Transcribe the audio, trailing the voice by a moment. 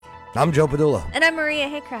I'm Joe Padula. And I'm Maria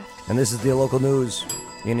Haycraft. And this is the local news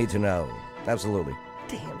you need to know. Absolutely.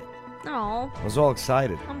 Damn it. Oh. I was all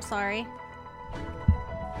excited. I'm sorry.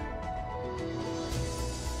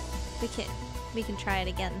 We can try it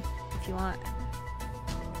again if you want.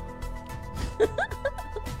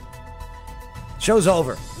 Show's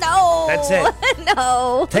over. No. That's it.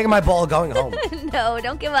 No. Taking my ball, going home. No,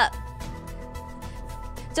 don't give up.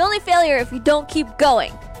 It's only failure if you don't keep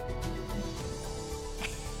going.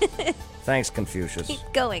 Thanks, Confucius.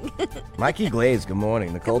 Keep going. Mikey Glaze, good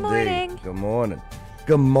morning. Nicole Good morning. D, good morning.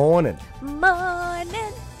 Good morning.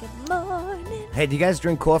 Morning. Good morning. Hey, do you guys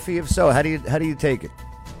drink coffee? If so, how do you take it?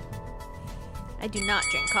 I do not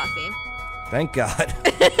drink coffee. Thank God.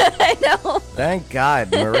 I know. Thank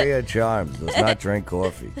God Maria Charms does not drink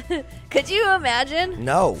coffee. Could you imagine?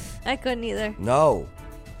 No. I couldn't either. No.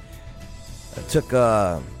 I took,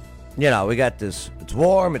 we got this. It's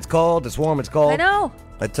warm, it's cold, it's warm, it's cold. I know.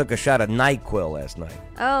 I took a shot of NyQuil last night.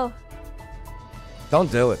 Oh.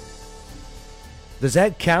 Don't do it. Does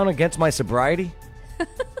that count against my sobriety?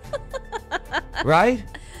 Right?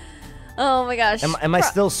 Oh my gosh. Am I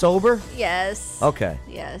still sober? Yes. Okay.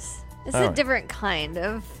 Yes. It's All a right. different kind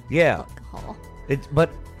of alcohol.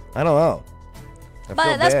 But I don't know. I But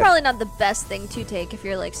feel that's bad. probably not the best thing to take if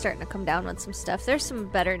you're like starting to come down on some stuff. There's some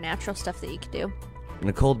better natural stuff that you could do.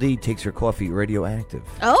 Nicole D takes her coffee radioactive.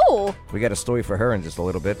 Oh. We got a story for her in just a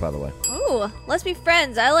little bit, by the way. Ooh. Let's be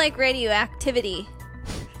friends. I like radioactivity.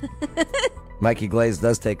 Mikey Glaze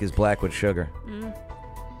does take his black with sugar.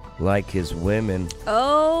 Like his women.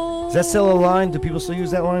 Oh. Is that still a line? Do people still use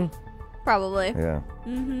that line? Probably. Yeah.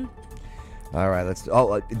 Mm-hmm. All right, let's...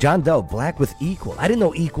 John Doe, black with equal. I didn't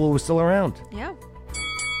know equal was still around. Yeah.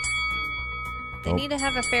 They need to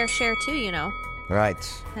have a fair share too, you know. Right.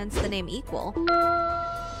 Hence the name Equal.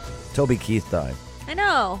 Toby Keith died. I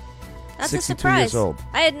know. That's a 62 surprise. years old.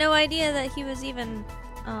 I had no idea that he was even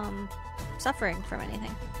suffering from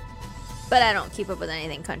anything. But I don't keep up with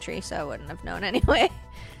anything country, so I wouldn't have known anyway.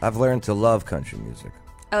 I've learned to love country music.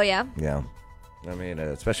 Oh, yeah? Yeah. I mean,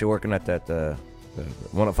 especially working at that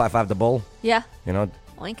 105.5 The Bull. Yeah. You know?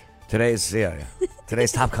 Oink.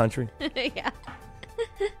 Today's top country. Yeah.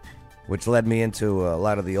 Which led me into a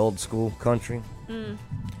lot of the old school country.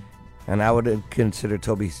 And I would consider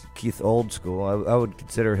Toby Keith old school. I would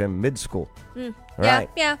consider him mid school. Right.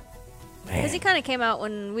 Yeah. Because he kind of came out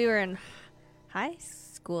when we were in high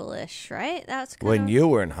schoolish, right? That's When you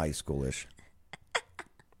were in high schoolish.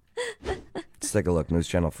 Let's take a look. News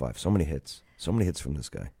Channel 5. So many hits. So many hits from this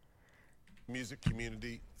guy. Music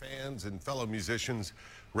community, fans, and fellow musicians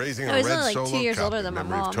raising Oh, a he's red only like solo 2 years cup older in than my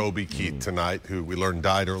memory of mom. Toby Keith tonight, who we learned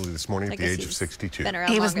died early this morning I at the guess age of he's 62. been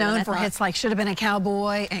around He was longer than known I for thought. hits like Should Have Been a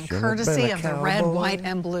Cowboy and Should've courtesy been a of the red, cowboy. white,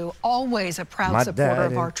 and blue. Always a proud My supporter of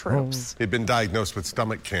daddy our troops. He'd been diagnosed with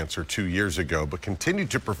stomach cancer 2 years ago, but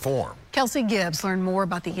continued to perform. Kelsey Gibbs learned more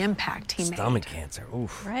about the impact he Stomach made. cancer.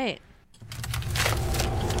 Oof. Right.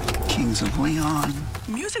 Kings of Leon.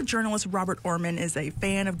 Music journalist Robert Orman is a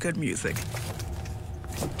fan of good music.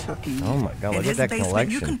 Kentucky. Oh, my God. In Look his at that basement,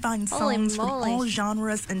 you collection. can find Holy songs from moly. all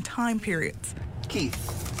genres and time periods.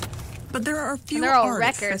 Keith. But there are a few they're all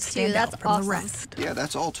artists that records, too. stand That's out from awesome. the rest. Yeah,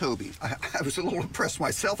 that's all Toby. I was a little impressed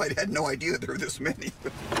myself. I had no idea there were this many.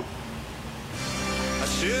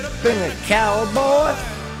 Been a cowboy.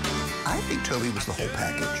 I think Toby was the whole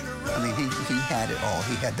package. I mean, he had it all.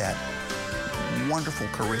 He had that wonderful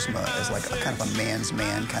charisma as like a kind of a man's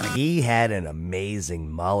man kind of. He had an amazing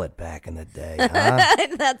mullet back in the day, huh?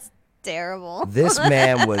 That's terrible. This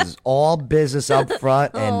man was all business up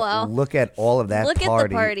front, and wow. look at all of that Look at the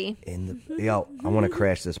party. party. Yo, I want to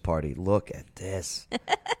crash this party. Look at this.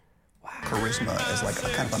 Charisma as like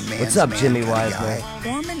a kind of a man's What's up, man Jimmy kind of Wiseman?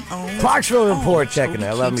 guy. Orman owns Clarksville all Report of checking Toby it.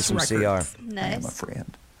 I love me Keith's some records. CR. I am a Nice.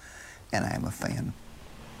 friend, and I am a fan.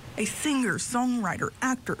 A singer, songwriter,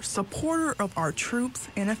 actor, supporter of our troops,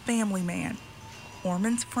 and a family man.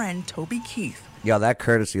 Orman's friend, Toby Keith. Yo, that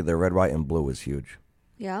courtesy of the red, white, and blue is huge.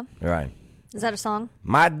 Yeah. All right. Is that a song?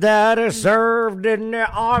 My daddy served in the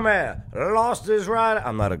army, lost his right.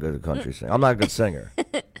 I'm not a good country singer. I'm not a good singer.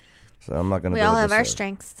 So I'm not going to We do all it have this our way.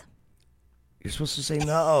 strengths. You're supposed to say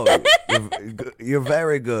no. You're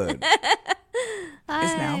very good. Is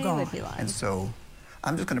now I gone. would be lying. And so,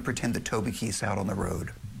 I'm just going to pretend that Toby Keith's out on the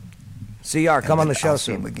road. CR, come on the show I'll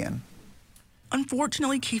see him soon. again.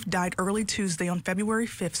 Unfortunately, Keith died early Tuesday on February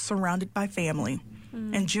 5th, surrounded by family.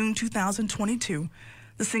 In June 2022,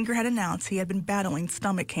 the singer had announced he had been battling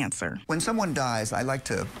stomach cancer. When someone dies, I like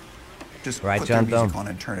to just Right, put John their music Doe? on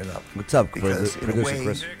and turn it up. What's up, Because in a producer way,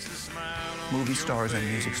 Chris? movie stars and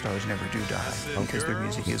music stars never do die because their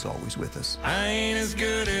music is always with us. I ain't as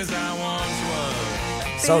good as I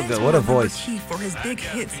once was. So Fans good. will What a remember voice. Keith for his big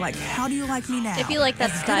hits like How Do You Like Me Now? If you like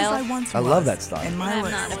that As Good style. As I Once I Was, love that style. And My I'm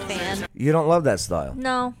List. not a fan. You don't love that style.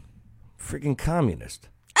 No. Freaking communist.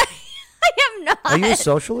 I am not. Are you a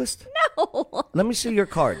socialist? No. Let me see your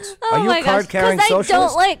cards. Oh Are you my a card-carrying gosh. Because I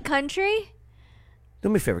socialist? don't like country. Do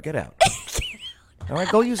me a favor. Get out. All right,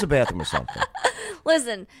 go use the bathroom or something.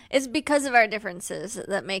 Listen, it's because of our differences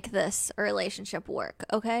that make this relationship work,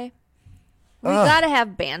 okay? We gotta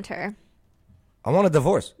have banter. I want a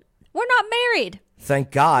divorce. We're not married.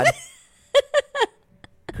 Thank God.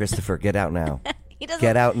 Christopher, get out now. He doesn't.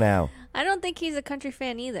 Get out now. I don't think he's a country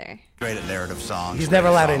fan either. Great at narrative songs. He's never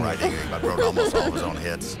allowed in. Songwriting. He wrote almost all of his own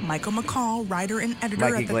hits. Michael McCall, writer and editor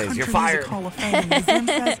Mikey at the Glaze, Country you're Music fired. Hall of Fame in Museum,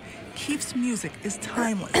 says Keith's music is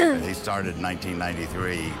timeless. He started in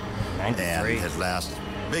 1993, 93. and his last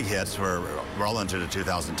big hits were all into the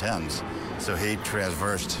 2010s. So he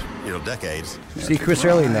traversed, decades. See, Chris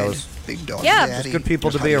Early knows. Big Dog Yeah. Daddy. Just good people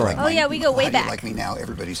to How be Do You around. Like Oh, Me- yeah, we go way How Do You back. Like Me Now,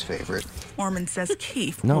 everybody's favorite. Orman says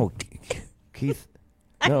Keith. No, Keith.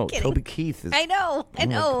 No, kidding. Toby Keith is. I know. I Oh my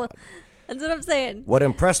know. God. That's what I'm saying. What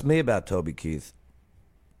impressed me about Toby Keith,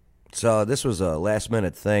 so this was a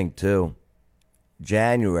last-minute thing, too.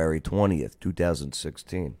 January 20th,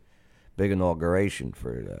 2016. Big inauguration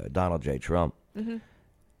for Donald J. Trump. Mm-hmm.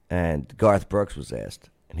 And Garth Brooks was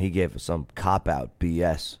asked, and he gave us some cop-out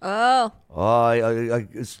BS. Oh,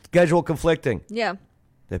 Schedule conflicting. yeah.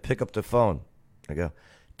 They pick up the phone. I go,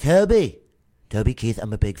 Toby Keith,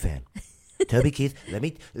 I'm a big fan. Toby Keith, let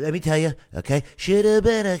me tell you, okay? Should have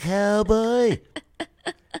been a cowboy.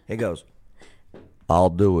 He goes, I'll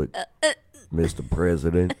do it, Mr.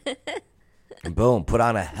 President. And boom, put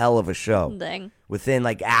on a hell of a show. Dang. Within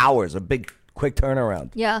like hours, a big, quick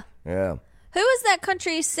turnaround. Yeah. Yeah. Who was that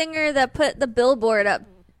country singer that put the billboard up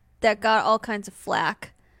that got all kinds of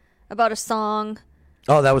flack about a song?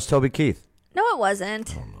 Oh, that was Toby Keith. No, it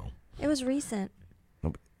wasn't. Oh, no. It was recent.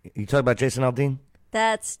 You talking about Jason Aldean?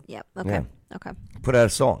 Yep. Okay. Yeah. Okay. Put out a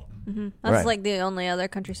song. That's Right. like the only other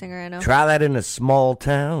country singer I know. Try that in a small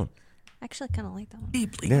town. I actually kind of like that one.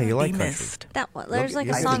 Deeply Yeah, you like be country. missed. That one. There's like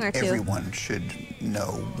a I song think or two. everyone should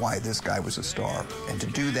know why this guy was a star. And to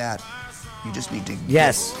do that, you just need to...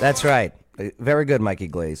 Yes, that's right. Very good, Mikey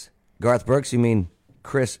Glaze. Garth Brooks, you mean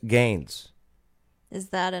Chris Gaines. Is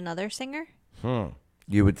that another singer?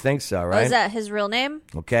 You would think so, Oh, right? is that his real name?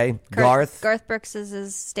 Okay, Garth. Garth Brooks is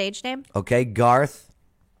his stage name. Okay, Garth.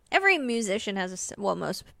 Every musician has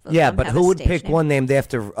most. Of Yeah, them but have who a would stage pick name. one named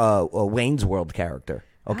after a Wayne's World character?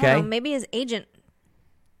 I don't Okay? know, maybe his agent.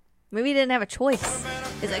 Maybe he didn't have a choice.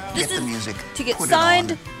 He's like, this Get the is music, to get put it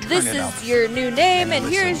signed. on, This turn it up, is your new name, and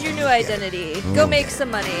listen, here's your new get it. identity. Go make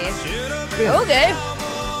some money. Okay.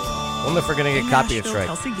 Wonder if we're going to In get copyright Nashville, strike.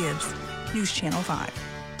 Kelsey Gibbs, News Channel 5.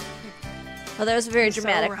 Well, that was a very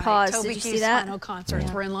dramatic pause. Toby Did you see Keith's that? final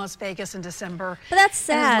concerts were in Las Vegas in December. But that's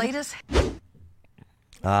And sad. his latest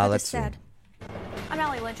Let's That's see. sad. I'm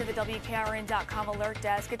Allie Lynch at the WKRN.com alert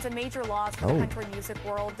desk. It's a major loss for the country music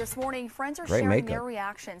world. This morning, friends are Great sharing makeup. their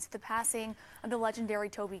reactions to the passing of the legendary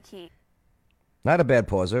Toby Keith. Not a bad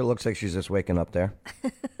pauser. It looks like she's just waking up there.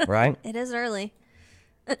 Right? It is early.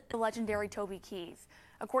 The legendary Toby Keith.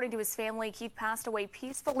 According to his family, Keith passed away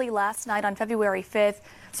peacefully last night on February 5th,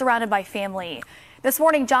 surrounded by family. This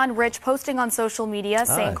morning, John Rich posting on social media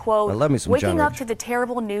saying, quote, I love me some waking John up Rich. to the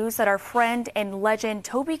terrible news that our friend and legend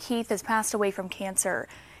Toby Keith has passed away from cancer.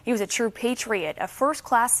 He was a true patriot, a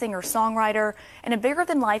first-class singer-songwriter, and a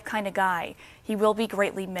bigger-than-life kind of guy. He will be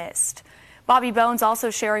greatly missed. Bobby Bones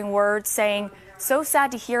also sharing words saying, so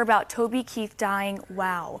sad to hear about Toby Keith dying.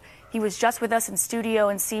 Wow. He was just with us in studio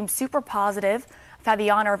and seemed super positive. I've had the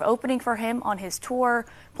honor of opening for him on his tour,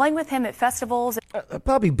 playing with him at festivals.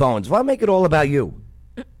 Bobby Bones, why make it all about you?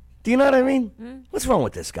 Do you know what I mean? What's wrong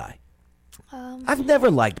with this guy? I've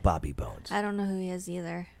never liked Bobby Bones. I don't know who he is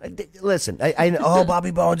either. Listen, I oh,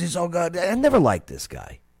 Bobby Bones, he's so good. I never liked this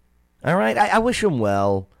guy. All right? I wish him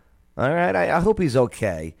well. All right? I hope he's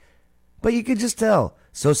okay. But you could just tell.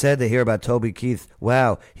 So sad to hear about Toby Keith.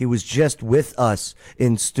 Wow, he was just with us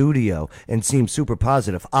in studio and seemed super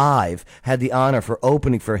positive. I've had the honor for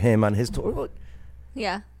opening for him on his tour.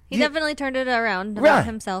 Yeah. He Yeah. definitely turned it around about Right.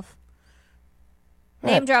 himself.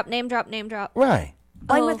 Right. Name drop, name drop, name drop. Right.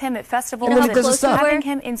 Playing Oh. with him at festivals, You know how and close we were? having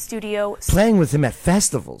him in studio. Playing with him at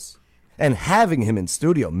festivals and having him in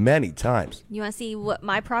studio many times. You want to see what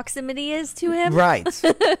my proximity is to him? Right.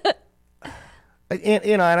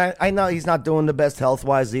 And I know he's not doing the best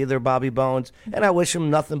health-wise either, Bobby Bones, and I wish him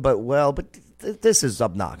nothing but well, but this is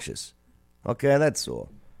obnoxious. Okay, that's all.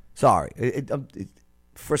 Sorry.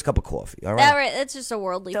 first cup of coffee. All Yeah, right. right. That's just a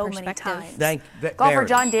worldly So many perspective. times. Golfer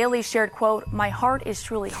John Daly shared, quote, "My heart is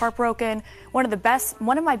truly heartbroken. One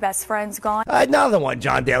of my best friends gone." Another one,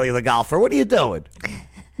 John Daly, the golfer. What are you doing?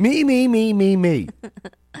 Me.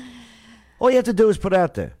 All you have to do is put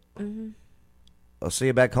out there. Mm-hmm. I'll see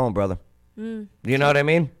you back home, brother. Mm. You know what I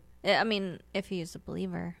mean? I mean, if he's a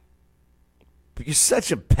believer. But you're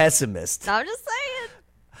such a pessimist. I'm just saying.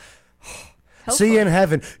 See you in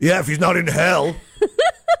heaven. Yeah, if he's not in hell.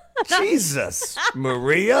 Jesus,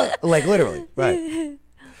 Maria. Like, literally. Right.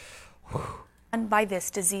 By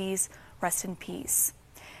this disease, rest in peace.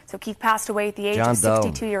 So Keith passed away at the age John of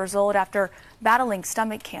 62 years old after battling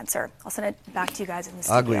stomach cancer. I'll send it back to you guys in the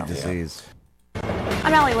studio. Ugly disease.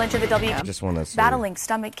 I'm Allie Lynch of the W. I just want to say. Battling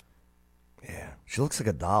stomach Yeah. She looks like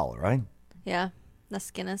a doll, right? Yeah. The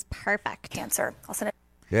skin is perfect. Cancer. I'll send it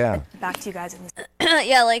Yeah. back to you guys in the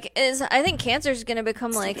Yeah, I think cancer is going to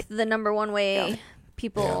become like the number one way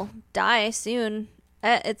people die soon.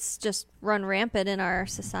 It's just run rampant in our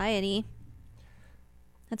society.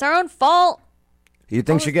 It's our own fault. You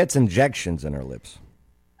think she gets injections in her lips?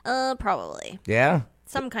 Probably. Yeah?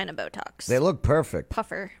 Some kind of Botox. They look perfect.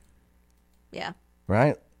 Puffer. Yeah.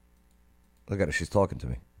 Right? Look at her. She's talking to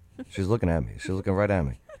me. She's looking at me. She's looking right at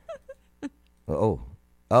me. Oh,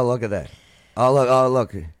 look at that. Oh,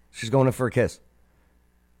 look. She's going in for a kiss.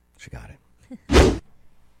 She got it.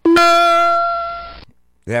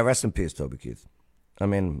 Yeah, rest in peace, Toby Keith. I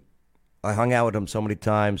mean, I hung out with him so many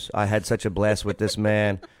times. I had such a blast with this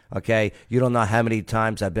man. Okay, you don't know how many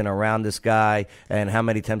times I've been around this guy and how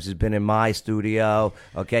many times he's been in my studio.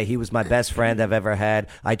 Okay, he was my best friend I've ever had.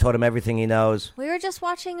 I taught him everything he knows. We were just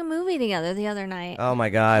watching a movie together the other night. Oh, my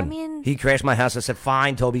God. I mean, he crashed my house. I said,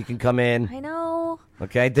 fine, Toby, you can come in. I know.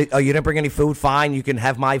 Okay, you didn't bring any food? Fine, you can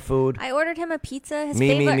have my food. I ordered him a pizza, his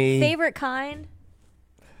Me. favorite kind.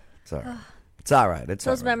 It's all right. It's all right. It's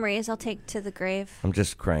Those all right. memories I'll take to the grave. I'm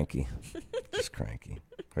just cranky. Just cranky.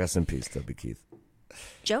 Rest in peace, Toby Keith.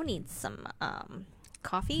 Joe needs some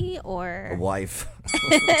coffee or A wife.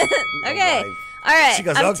 Okay. All right. She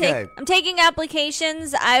goes, okay. I'm taking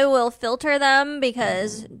applications. I will filter them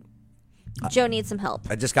because Joe needs some help.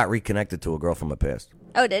 I just got reconnected to a girl from my past.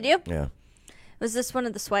 Oh, did you? Yeah. Was this one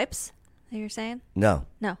of the swipes that you're saying? No.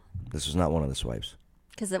 No. This was not one of the swipes.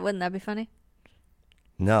 Because wouldn't that be funny?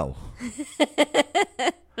 No.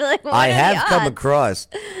 Like, what I are the have come odds? across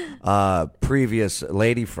previous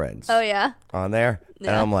lady friends Oh, yeah? on there, and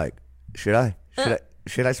Yeah. I'm like, should I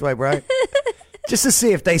swipe right? Just to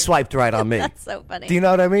see if they swiped right on me. That's so funny. Do you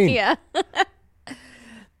know what I mean? Yeah.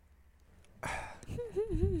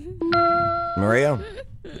 Maria,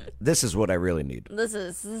 this is what I really need. This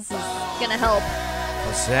is gonna help.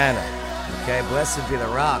 Hosanna. Okay, blessed be the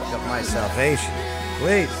rock of my salvation.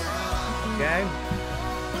 Please. Okay?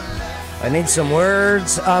 I need some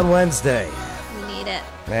words on Wednesday. We need it.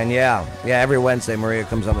 And yeah, every Wednesday Maria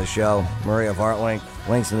comes on the show. Maria of Heartlink.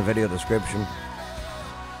 Links in the video description.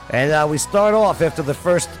 And we start off after the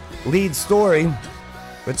first lead story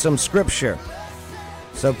with some scripture.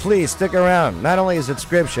 So please stick around. Not only is it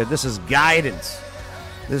scripture, this is guidance.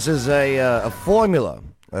 This is a formula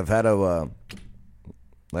of how to,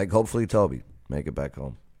 hopefully Toby, make it back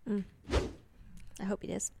home. I hope he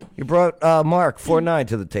does. You brought Mark 4:9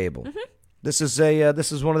 to the table. Mm-hmm. This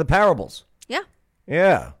is one of the parables. Yeah.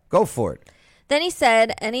 Yeah, go for it. Then he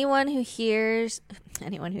said, anyone who hears,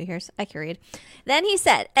 I can read. Then he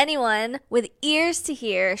said, anyone with ears to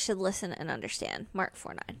hear should listen and understand. Mark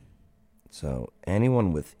 4:9. So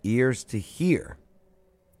anyone with ears to hear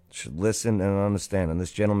should listen and understand. And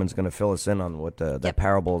this gentleman's going to fill us in on what that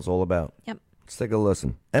parable is all about. Yep. Let's take a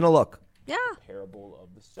listen and a look. Yeah. Parable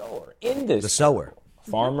of the sower. In this The sower. parable, a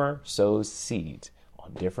farmer sows seeds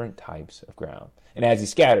on different types of ground. And as he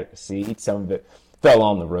scattered the seed, some of it fell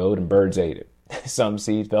on the road and birds ate it. Some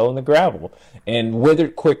seed fell in the gravel and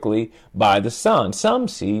withered quickly by the sun. Some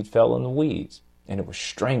seed fell in the weeds and it was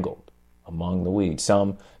strangled among the weeds.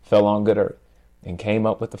 Some fell on good earth and came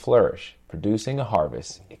up with a flourish, producing a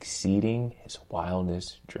harvest exceeding his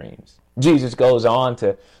wildest dreams. Jesus goes on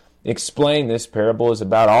to explain this parable is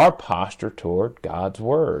about our posture toward God's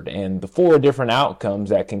word and the 4 different outcomes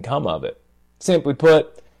that can come of it. Simply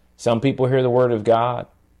put, some people hear the word of God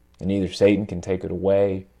and either Satan can take it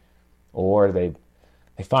away or they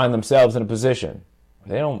find themselves in a position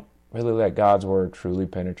where they don't really let God's word truly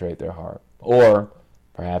penetrate their heart. Or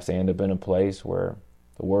perhaps they end up in a place where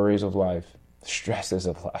the worries of life, the stresses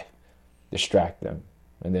of life distract them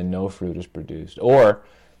and then no fruit is produced. Or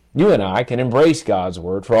you and I can embrace God's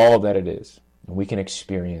word for all that it is, and we can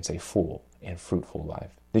experience a full and fruitful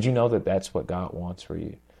life. Did you know that that's what God wants for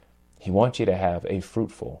you? He wants you to have a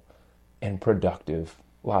fruitful and productive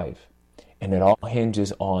life. And it all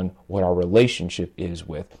hinges on what our relationship is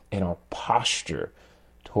with and our posture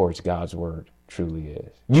towards God's word truly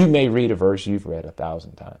is. You may read a verse you've read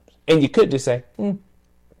 1,000 times, and you could just say,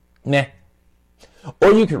 nah.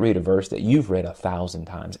 Or you could read a verse that you've read 1,000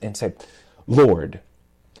 times and say, Lord,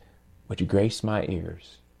 would you grace my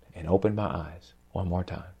ears and open my eyes one more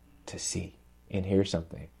time to see and hear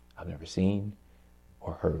something I've never seen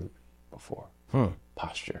or heard before.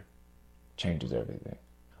 Posture changes everything.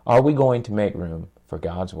 Are we going to make room for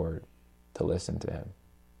God's word to listen to him?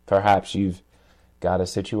 Perhaps you've got a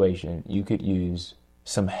situation you could use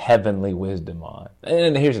some heavenly wisdom on.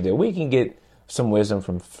 And here's the deal. We can get some wisdom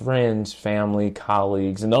from friends, family,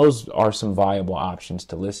 colleagues, and those are some viable options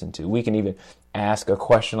to listen to. We can even ask a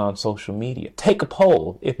question on social media. Take a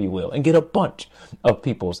poll, if you will, and get a bunch of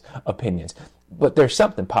people's opinions. But there's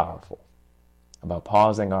something powerful about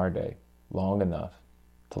pausing our day long enough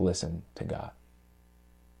to listen to God.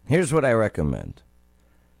 Here's what I recommend.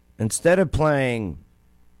 Instead of playing,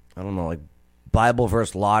 I don't know, like Bible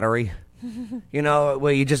verse lottery,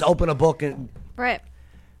 where you just open a book and Right.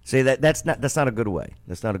 see that's not a good way.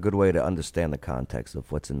 That's not a good way to understand the context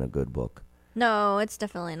of what's in the good book. No, it's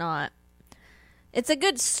definitely not. It's a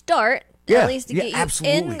good start, Yeah, at least to yeah, get you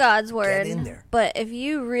absolutely. in God's word. Get in there. But if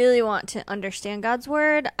you really want to understand God's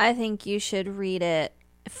word, I think you should read it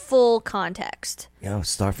full context.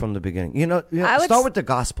 Start from the beginning. I would Start with the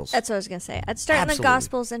Gospels. That's what I was going to say. I'd start in the Absolutely.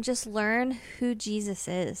 Gospels and just learn who Jesus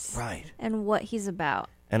is. Right. And what he's about.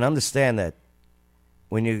 And understand that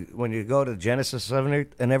when you go to Genesis 7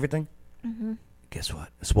 and everything, guess what?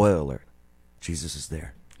 Spoiler alert. Jesus is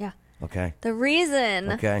there. Yeah. Okay? The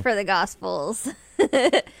reason for the Gospels.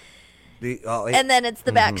 And then it's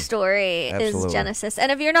the backstory Absolutely. is Genesis.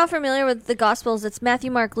 And if you're not familiar with the Gospels, it's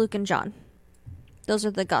Matthew, Mark, Luke, and John. Those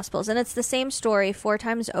are the Gospels. And it's the same story 4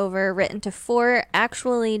 times over, written to 4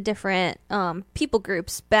 actually different people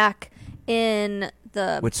groups back in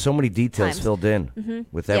the... With so many details times. filled in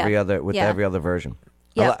with every other version.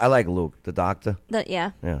 Yeah. I like Luke, the doctor.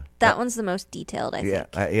 Yeah. Yeah. That one's the most detailed, I think.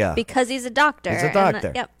 Yeah. Because he's a doctor. He's a and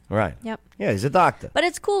doctor. Yep. Right. Yep. Yeah, he's a doctor. But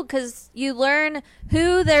it's cool because you learn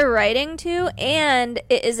who they're writing to, and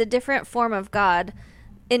it is a different form of God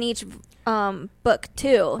in each book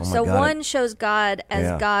too. So God. one shows God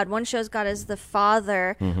as God, one shows God as the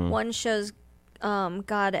Father, Mm-hmm. one shows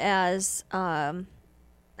God as I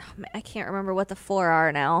can't remember what the 4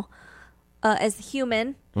 are now, as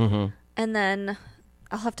human, and then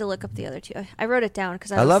I'll have to look up the other 2. I wrote it down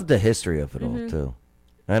because I love the history of it all too,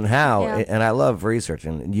 and how. Yeah. And I love research,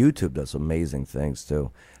 and YouTube does amazing things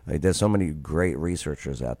too. Like, there's so many great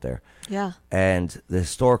researchers out there. Yeah. And the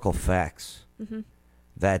historical facts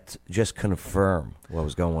that just confirm what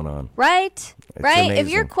was going on. Right. Right. If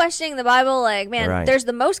you're amazing. questioning the Bible, like, man, Right. there's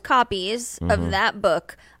the most copies of that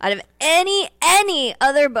book out of any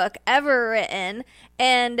other book ever written.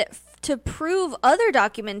 And to prove other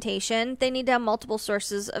documentation, they need to have multiple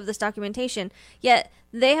sources of this documentation. Yet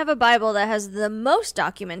they have a Bible that has the most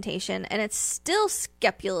documentation, and it's still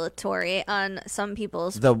scapulatory on some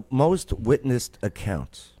people's. The most witnessed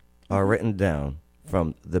accounts are written down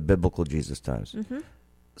from the biblical Jesus times.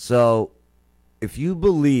 So if you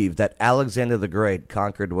believe that Alexander the Great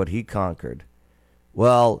conquered what he conquered,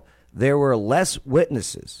 well, there were less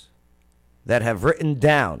witnesses that have written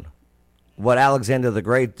down what Alexander the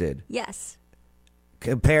Great did Yes.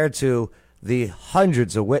 compared to the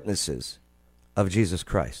hundreds of witnesses of Jesus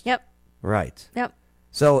Christ. Yep. Right. Yep.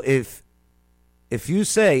 So if you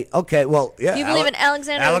say, okay, well, yeah, You believe in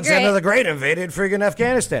Alexander the Great invaded friggin'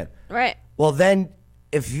 Afghanistan. Right. Well, then,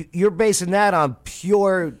 if you're basing that on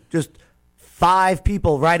pure just 5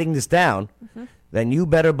 people writing this down, then you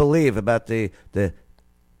better believe about the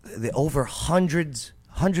over hundreds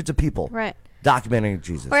of people Right. documenting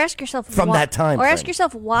Jesus. Or ask yourself from that time Or ask frame.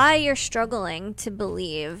 yourself why you're struggling to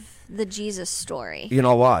believe the Jesus story. You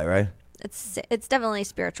know why, right? It's definitely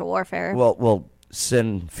spiritual warfare. Well,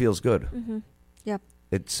 sin feels good. Yep.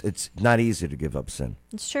 It's not easy to give up sin.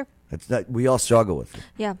 It's true. It's not. We all struggle with it.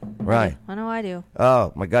 Yeah. Right. I know I do.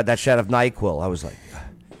 Oh my God, that shot of NyQuil. I was like,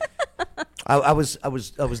 I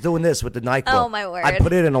was doing this with the NyQuil. Oh, my word. I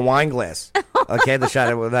put it in a wine glass. Okay, the shot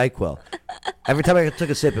of with NyQuil. Every time I took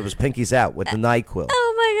a sip, it was pinkies out with the NyQuil.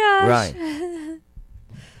 Oh my gosh. Right.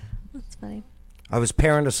 That's funny. I was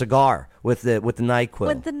pairing a cigar with the NyQuil.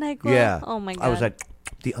 With the NyQuil? Yeah. Oh, my I was God. like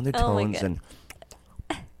the undertones God. and.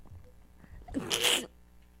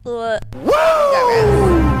 Ugh.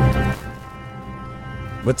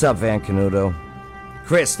 What's up, Van Canuto?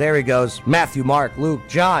 Chris, there he goes. Matthew, Mark, Luke,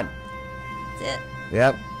 John. That's it.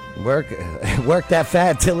 Yep. Work that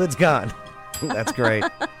fat till it's gone. That's great.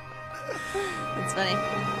 That's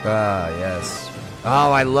funny. Ah, yes.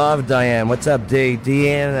 Oh, I love Diane. What's up, D?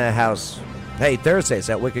 Deanne in the house. Hey, Thursdays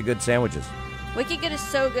at Wicked Good Sandwiches. Wicked Good is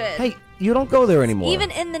so good. Hey, you don't go there anymore.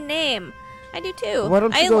 Even in the name. I do too. Why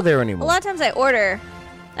don't you go there anymore? A lot of times I order.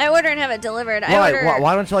 I order and have it delivered. Why?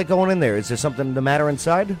 Why don't you like going in there? Is there something the matter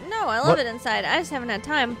inside? No, I love it inside. I just haven't had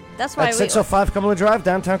time. That's why At 605 Cumberland Drive,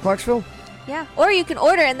 downtown Clarksville? Yeah. Or you can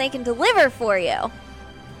order and they can deliver for you.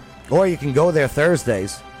 Or you can go there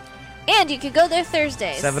Thursdays. And you could go there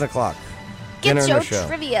Thursdays. 7 o'clock. Get Dinner your and a show.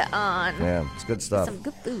 trivia on. Yeah, it's good stuff. Some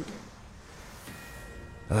good food.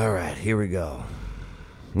 All right, here we go.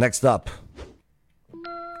 Next up.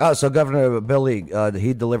 Oh, so Governor Billy,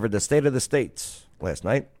 he delivered the State of the States last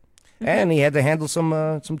night. Mm-hmm. And he had to handle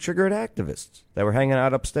some triggered activists that were hanging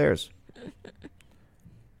out upstairs.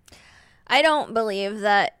 I don't believe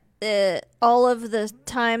that all of the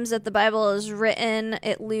times that the Bible is written,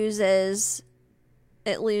 it loses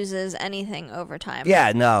anything over time.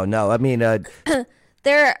 Yeah, no. I mean,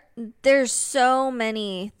 there's so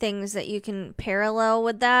many things that you can parallel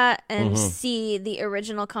with that and see the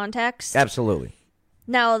original context. absolutely.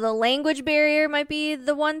 Now, the language barrier might be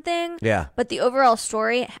the one thing. Yeah. But the overall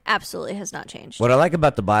story absolutely has not changed. What I like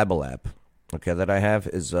about the Bible app, okay, that I have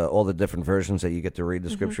is all the different versions that you get to read the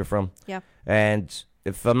scripture from. Yeah. And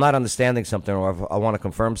if I'm not understanding something or if I want to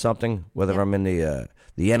confirm something, whether I'm in the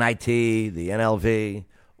NIT, the NLV,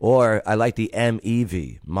 or I like the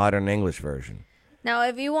MEV, Modern English Version. Now,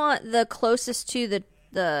 if you want the closest to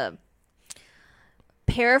the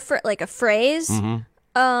paraphrase, like a phrase,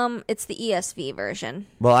 it's the ESV version.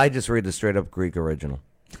 Well, I just read the straight up Greek original.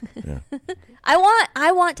 Yeah.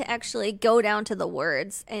 I want to actually go down to the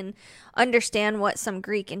words and understand what some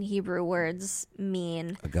Greek and Hebrew words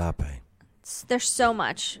mean. Agape. There's so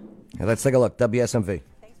much. Hey, let's take a look. WSMV.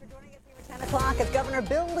 10 o'clock as Governor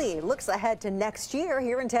Bill Lee looks ahead to next year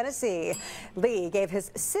here in Tennessee. Lee gave his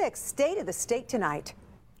 6th State of the State tonight.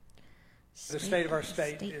 The state of our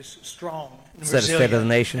state is strong and Is that a resilient state of the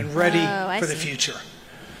nation? and ready for the future.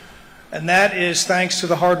 And that is thanks to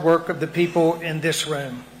the hard work of the people in this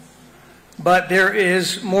room. But there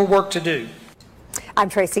is more work to do. I'm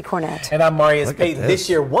Tracy Cornett. And I'm Marius Payton. This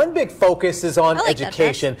year, one big focus is on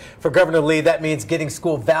education. For Governor Lee, that means getting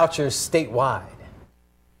school vouchers statewide.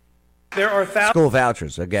 There are thousands. School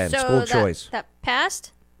vouchers, again, So school choice. That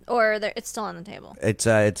passed, or it's still on the table? It's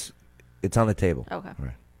on the table. Okay.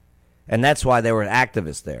 Right. And that's why there were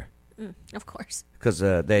activists there. Of course. Because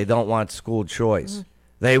they don't want school choice.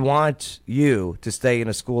 They want you to stay in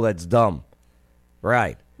a school that's dumb.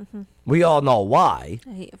 Right. We all know why.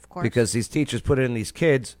 Of course. Because these teachers put in these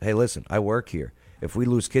kids, hey, listen, I work here. If we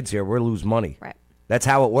lose kids here, we'll lose money. Right. That's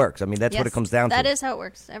how it works. I mean, that's what it comes down to. That is how it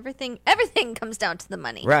works. Everything comes down to the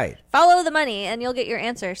money. Right. Follow the money, and you'll get your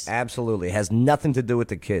answers. Absolutely. It has nothing to do with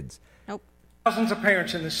the kids. Nope. Thousands of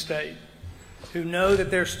parents in this state who know that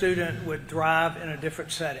their student would thrive in a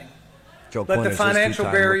different setting. Joe But the Coyner's financial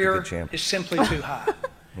two-time barrier Olympic champ. is simply too high.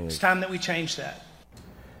 It's time that we change that.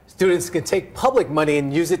 Students can take public money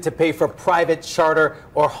and use it to pay for private, charter,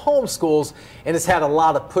 or home schools, and it's had a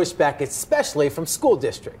lot of pushback, especially from school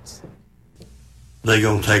districts. They're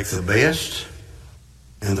going to take the best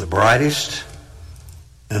and the brightest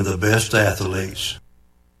and the best athletes.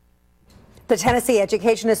 The Tennessee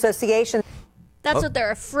Education Association. That's what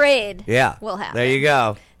they're afraid will happen. There you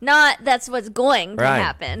go. Not that's what's going to Right.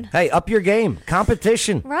 happen. Hey, up your game.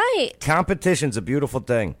 Competition. Right. Competition's a beautiful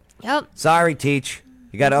thing. Yep. Sorry, teach.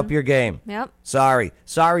 You got to up your game. Yep. Sorry,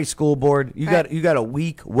 school board. You Right. got a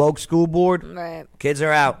weak woke school board. Right. Kids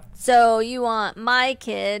are out. So you want my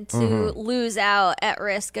kid to lose out at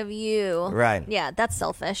risk of you. Right. Yeah, that's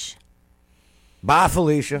selfish. Bye,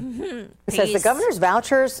 Felicia. It says the governor's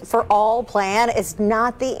vouchers for all plan is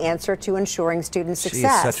not the answer to ensuring student She is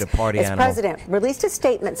success. such a party Its animal. president released a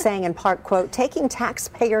statement saying in part, quote, taking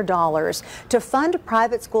taxpayer dollars to fund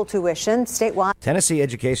private school tuition statewide. Tennessee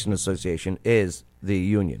Education Association is the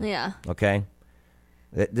union. Yeah. Okay.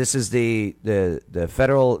 This is the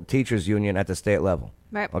federal teachers union at the state level.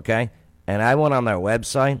 Right. Okay. And I went on their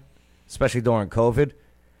website, especially during COVID.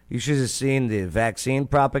 You should have seen the vaccine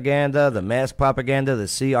propaganda, the mask propaganda, the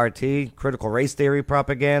CRT, critical race theory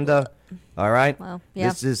propaganda. All right. Wow. Yeah.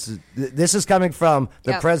 This is coming from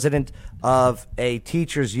the Yep. president of a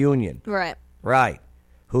teachers union. Right. Right.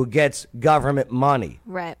 Who gets government money.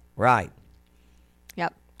 Right. Right.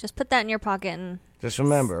 Yep. Just put that in your pocket and Just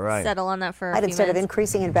remember, right. settle on that for a few Instead of minutes.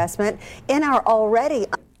 increasing investment in our already.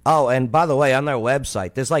 Oh, and by the way, on their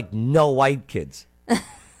website, there's like no white kids.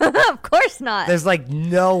 Of course not. There's like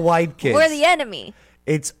no white kids. We're the enemy.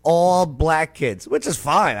 It's all black kids, which is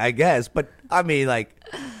fine, I guess. But I mean, like,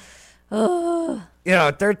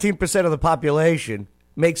 13% of the population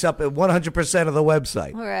makes up 100% of the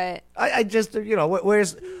website. Right. I just,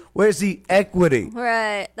 where's the equity?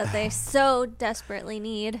 Right. That they so desperately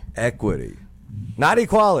need. Equity. Not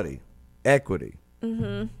equality. Equity.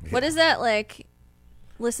 Mm-hmm. What is that like?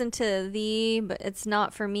 Listen to thee, but it's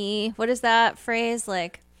not for me. What is that phrase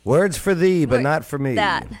like? Words for thee, but not for me.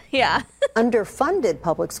 That, yeah. Underfunded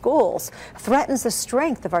public schools threatens the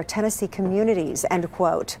strength of our Tennessee communities, end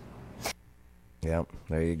quote. Yep,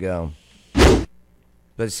 there you go.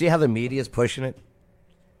 But see how the media's pushing it?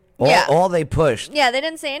 Yeah. All they pushed. Yeah, they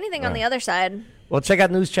didn't say anything on the other side. Well, check out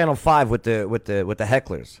News Channel 5 with the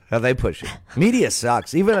hecklers. How they push it. Media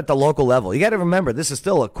sucks, even at the local level. You got to remember, this is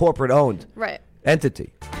still a corporate-owned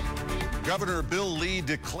entity. Governor Bill Lee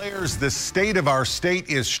declares the state of our state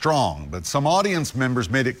is strong, but some audience members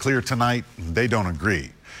made it clear tonight they don't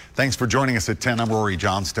agree. Thanks for joining us at 10. I'm Rory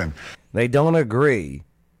Johnston. They don't agree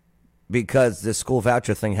because the school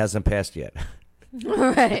voucher thing hasn't passed yet.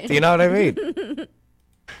 Right. Do you know what I mean?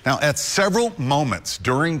 Now, at several moments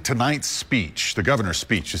during tonight's speech, the governor's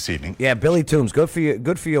speech this evening. Yeah, Billy Toombs, good for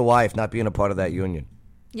your wife not being a part of that union.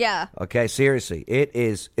 Yeah. Okay, seriously, it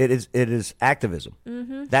is activism.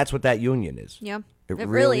 Mm-hmm. That's what that union is. Yeah, it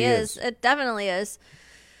really is. It definitely is.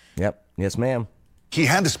 Yep. Yes, ma'am. He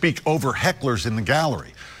had to speak over hecklers in the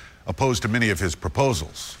gallery, opposed to many of his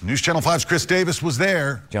proposals. News Channel 5's Chris Davis was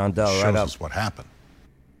there. John Doe, shows right up. us what happened.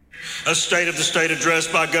 A State of the State address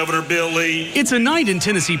by Governor Bill Lee. It's a night in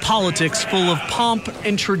Tennessee politics full of pomp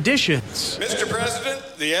and traditions. Mr. President,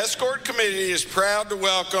 the Escort Committee is proud to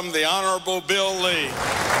welcome the Honorable Bill Lee.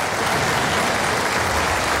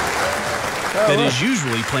 That is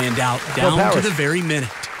usually planned out down to the very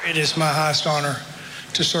minute. It is my highest honor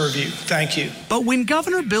to serve you. Thank you. But when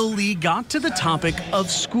Governor Bill Lee got to the topic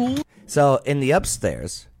of school... So in the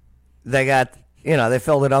upstairs, they got, they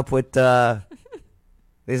filled it up with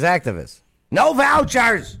these activists. No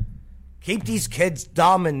vouchers! Keep these kids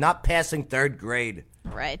dumb and not passing third grade.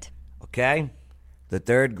 Right. Okay? The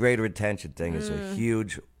third grade retention thing is a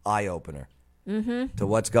huge eye-opener to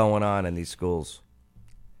what's going on in these schools.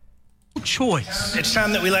 Choice. It's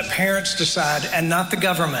time that we let parents decide, and not the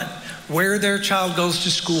government, where their child goes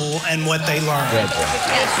to school and what they learn.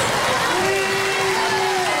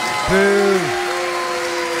 Boo.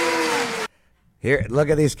 Here, look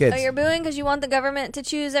at these kids. Oh, you're booing because you want the government to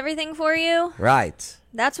choose everything for you? Right.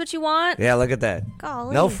 That's what you want? Yeah, look at that.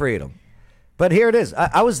 Golly. No freedom. But here it is.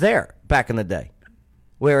 I was there back in the day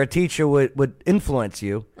where a teacher would influence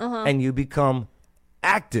you and you become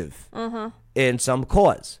active in some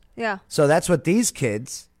cause. Yeah. So that's what these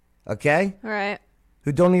kids, okay? Right.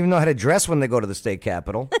 Who don't even know how to dress when they go to the state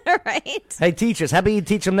capitol. Right. Hey, teachers, how about you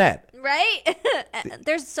teach them that? Right?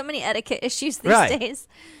 There's so many etiquette issues these days.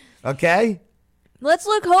 Okay? Let's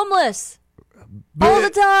look homeless all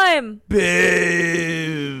the time.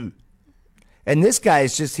 Boo. And this guy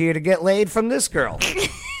is just here to get laid from this girl.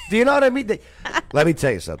 Do you know what I mean? Let me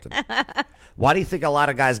tell you something. Why do you think a lot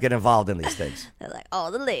of guys get involved in these things? They're like,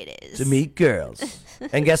 all the ladies. To meet girls.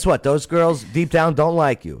 And guess what? Those girls deep down don't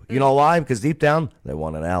like you. You know why? Because deep down, they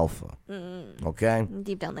want an alpha. Okay?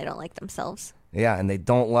 Deep down, they don't like themselves. Yeah, and they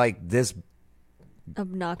don't like this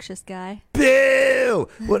obnoxious guy. Boo!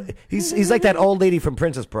 What? He's like that old lady from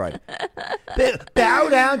Princess Bride. Bow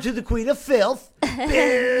down to the Queen of Filth.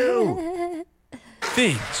 Boo!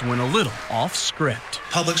 Things went a little off script.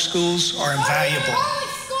 Public schools are invaluable.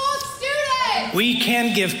 We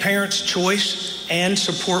can give parents choice and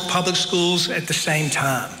support public schools at the same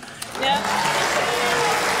time.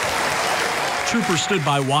 Troopers stood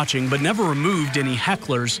by watching but never removed any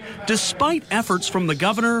hecklers, despite efforts from the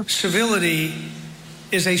governor. Civility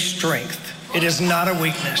is a strength. It is not a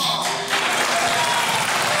weakness.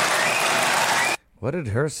 What did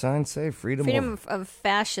her sign say? Freedom of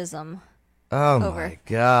fascism. Oh, my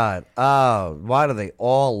God. Oh, why do they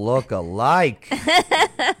all look alike?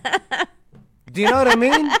 Do you know what I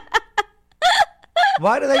mean?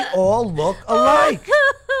 Why do they all look alike?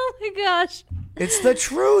 Oh, my gosh. It's the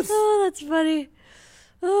truth. Oh, that's funny.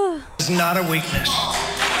 Oh. It's not a weakness.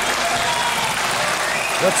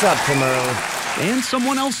 What's up, Tim Early? And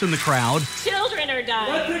someone else in the crowd. Children are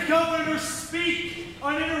dying. Let the governor speak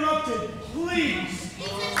uninterrupted, please.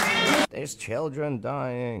 There's children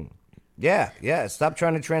dying. Yeah. Stop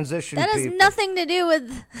trying to transition That has people. nothing to do with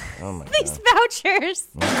these vouchers.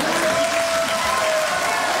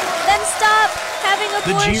 Then stop having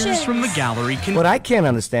abortions. The jeers from the gallery. What I can't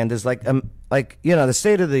understand is the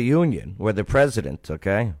State of the Union, where the president,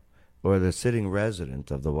 okay, or the sitting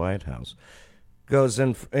resident of the White House goes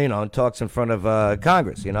in, and talks in front of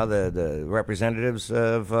Congress. The representatives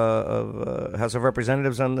of House of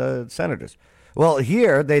Representatives and the senators. Well,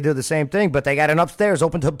 here they do the same thing, but they got an upstairs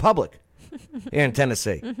open to the public here in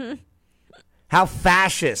Tennessee. Mm-hmm. How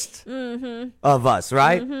fascist of us,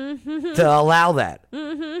 right? To allow that.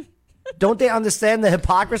 Don't they understand the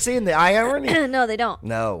hypocrisy and the irony? No, they don't.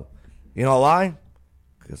 No. You know why?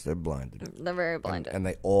 Because they're blinded. They're very blinded. And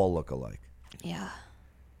they all look alike. Yeah.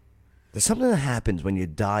 There's something that happens when you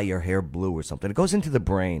dye your hair blue or something. It goes into the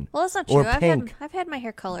brain. Well, that's not Or true. pink. I've had my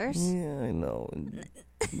hair colors. Yeah, I know.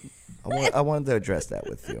 I wanted to address that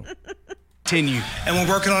with you. Continue. And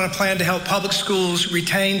we're working on a plan to help public schools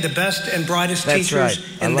retain the best and brightest That's teachers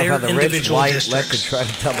right. I in love their how the rich individual white districts. left to try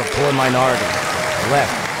to tell the poor minority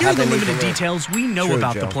left. Here how are the they need limited to live. details we know True,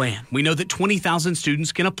 about Joe. the plan. We know that 20,000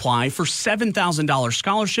 students can apply for $7,000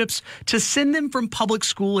 scholarships to send them from public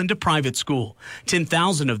school into private school.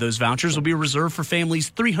 10,000 of those vouchers will be reserved for families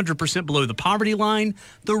 300% below the poverty line.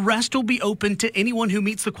 The rest will be open to anyone who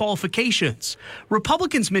meets the qualifications.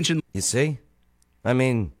 Republicans mentioned You see? I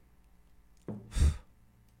mean,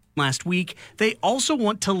 last week, they also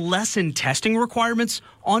want to lessen testing requirements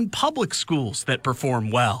on public schools that perform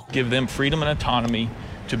well. Give them freedom and autonomy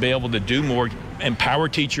to be able to do more, empower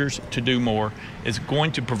teachers to do more. It's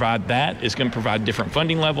going to provide that. It's going to provide different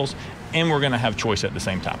funding levels, and we're going to have choice at the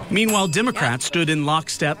same time. Meanwhile, Democrats stood in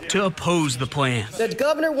lockstep to oppose the plan. The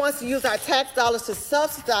governor wants to use our tax dollars to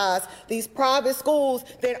subsidize these private schools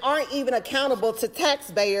that aren't even accountable to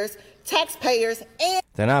taxpayers, and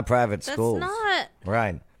they're not private schools. That's not.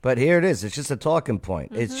 Right. But here it is. It's just a talking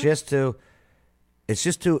point. It's just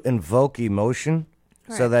to invoke emotion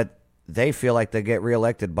so that they feel like they get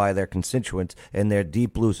reelected by their constituents in their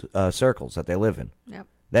deep blue circles that they live in. Yep.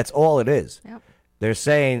 That's all it is. Yep. They're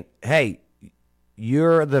saying, hey,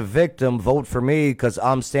 you're the victim. Vote for me because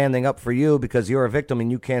I'm standing up for you because you're a victim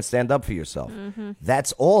and you can't stand up for yourself.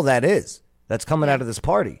 That's all that is. That's coming out of this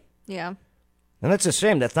party. Yeah. And that's a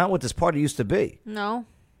shame. That's not what this party used to be. No.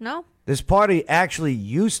 This party actually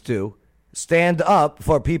used to stand up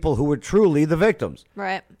for people who were truly the victims.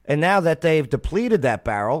 Right. And now that they've depleted that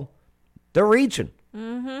barrel, they're reaching.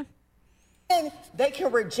 and they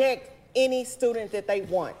can reject any student that they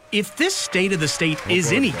want. If this state of the state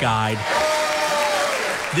is any guide,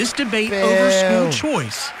 this debate over school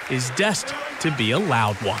choice is destined to be a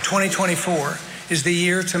loud one. 2024 is the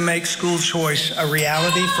year to make school choice a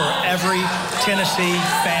reality for every Tennessee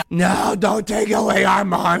family. No, don't take away our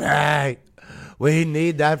money. We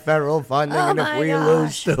need that federal funding, Oh and if my we gosh.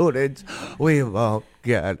 lose students, we won't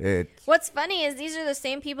get it. What's funny is these are the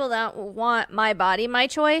same people that want my body, my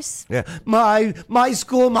choice. Yeah, my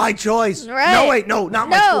school, my choice. Right. No, wait, no, not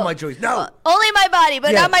my No. school, my choice. No, Only my body,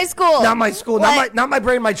 but Yeah. not my school. Not my school, What? not my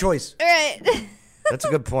brain, my choice. All right. That's a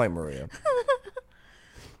good point, Maria.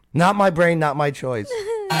 Not my brain, not my choice.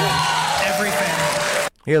 Every family.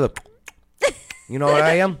 Here, look. You know what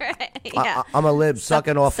I am? Yeah. I'm a lib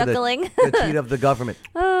sucking off of suckling. the teat of the government.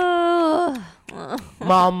 Oh.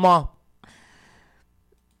 Mama.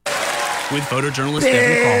 With photojournalist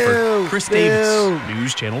Devin Crawford, Chris Davis,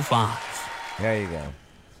 News Channel 5. There you go.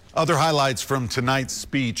 Other highlights from tonight's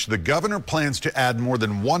speech. The governor plans to add more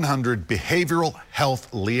than 100 behavioral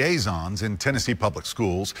health liaisons in Tennessee public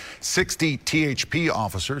schools, 60 THP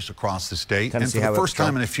officers across the state. Tennessee and for the Highway first time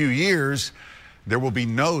Patrol. in a few years, there will be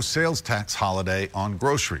no sales tax holiday on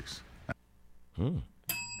groceries.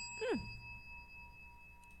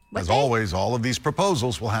 As always, all of these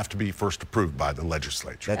proposals will have to be first approved by the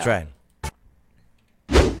legislature. That's right.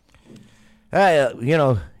 Hey,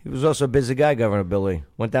 he was also a busy guy, Governor Billy.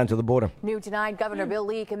 Went down to the border. New tonight, Governor Bill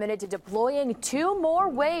Lee committed to deploying 2 more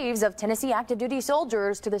waves of Tennessee active duty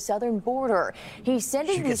soldiers to the southern border. He's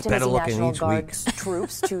sending She these gets better Tennessee looking National each Guard's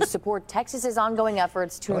troops to support Texas's ongoing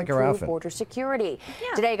efforts to I like her improve outfit. border security.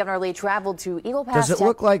 Today, Governor Lee traveled to Eagle Pass. Does it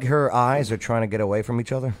look like her eyes are trying to get away from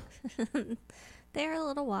each other? They're a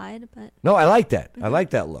little wide, but No, I like that. I like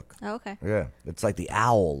that look. Oh, okay. Yeah, it's like the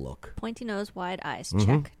owl look. Pointy nose, wide eyes.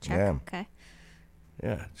 Mhm. Check. Yeah. Okay.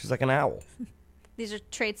 Yeah, she's like an owl. These are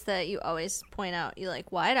traits that you always point out. You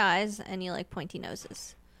like wide eyes and you like pointy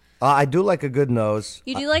noses. I do like a good nose.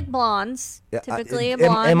 You do like blondes. Yeah, Typically, a am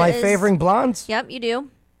blonde I is- favoring blondes? Yep, you do.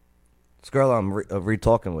 This girl I'm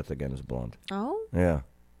re-talking with again is a blonde. Oh. Yeah.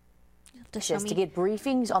 Just to get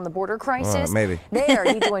briefings on the border crisis. Maybe. There,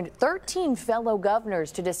 he joined 13 fellow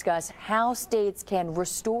governors to discuss how states can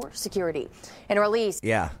restore security. In a release,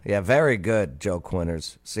 Yeah, very good, Joe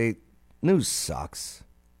Quinters. See, news sucks.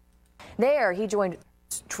 there he joined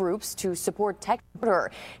troops to support Texas.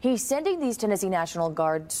 He's sending these Tennessee National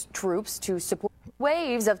Guard's troops to support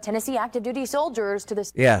waves of Tennessee active duty soldiers to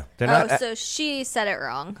the. Yeah, they're not. so she said it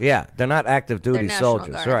wrong. Yeah, they're not active duty They're National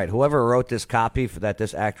soldiers. Guard. Right. Whoever wrote this copy that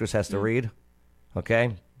this actress has to read,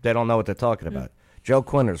 okay, They don't know what they're talking about. Joe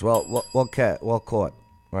Quinters, well caught.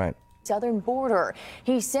 Right. Southern border.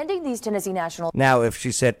 He's sending these Tennessee National. Now, if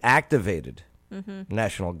she said activated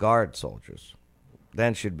National Guard soldiers,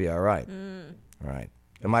 then she'd be all right. All right.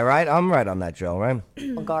 Am I right? I'm right on that, Joe, right?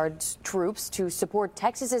 Guards troops to support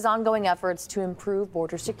Texas's ongoing efforts to improve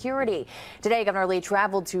border security. Today, Governor Lee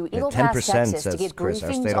traveled to Eagle Pass, Texas to get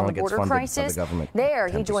briefings on the border crisis. There,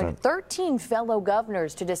 he joined 13 fellow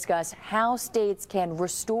governors to discuss how states can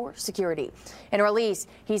restore security. In a release,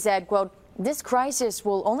 he said, quote, "This crisis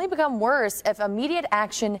will only become worse if immediate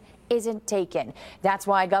action isn't taken. That's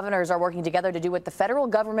why governors are working together to do what the federal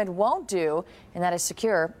government won't do, and that is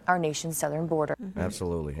secure our nation's southern border."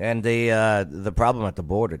 Absolutely. And the problem at the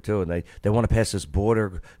border, too, and they want to pass this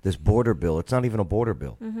border bill. It's not even a border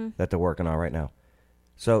bill that they're working on right now.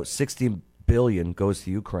 So $60 billion goes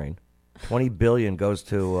to Ukraine. $20 billion goes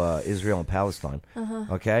to Israel and Palestine.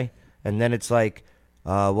 Okay? And then it's like,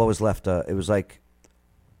 what was left? It was like,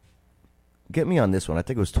 get me on this one. I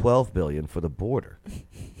think it was $12 billion for the border.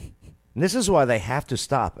 And this is why they have to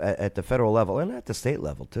stop at the federal level and at the state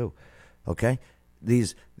level too. Okay,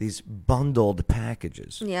 these bundled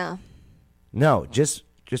packages. Yeah. No, just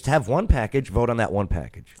have one package. Vote on that one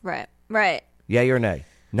package. Right. Right. Yay or nay?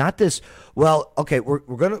 Not this. Well, okay, we're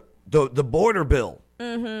gonna the border bill.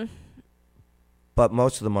 But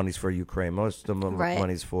most of the money's for Ukraine. Most of the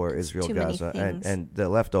money's for Israel, Gaza, and the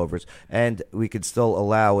leftovers. And we could still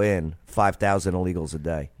allow in 5,000 illegals a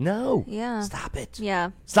day. No. Yeah. Stop it.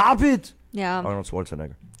 Yeah. Stop it. Yeah. Arnold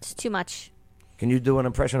Schwarzenegger. It's too much. Can you do an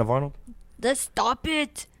impression of Arnold? Just stop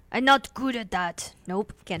it. I'm not good at that.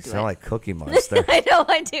 Nope. Can't do it. You sound like Cookie Monster. I know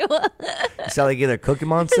I do. You sound like either Cookie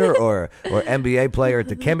Monster or NBA player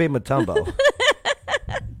Dikembe Mutombo.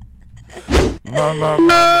 No.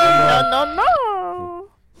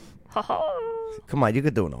 Come on, you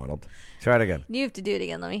could do it, Arnold. Try it again. You have to do it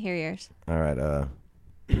again. Let me hear yours. All right.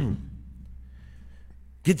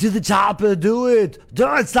 Get to the chopper. Do it.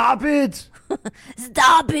 Don't stop it.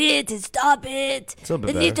 Stop it. Stop it. It's a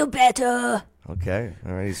little better. Okay.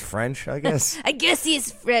 All right. He's French, I guess. I guess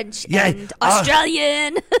he's French Yeah, and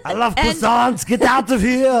Australian. I love croissants. Get out of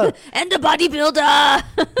here. And a bodybuilder.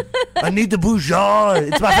 I need the Bouchard.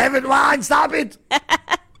 It's my favorite wine. Stop it.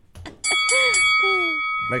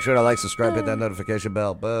 Make sure to like, subscribe, hit that notification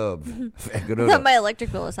bell. Boom. My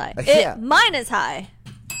electric bill is high. Yeah. Mine is high.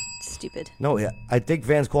 Stupid. No, yeah, I think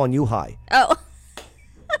Van's calling you high. Oh.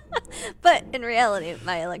 But in reality,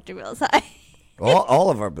 my electric bill is high. All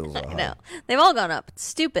of our bills are high. I know. They've all gone up. It's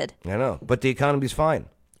stupid. I know. But the economy's fine.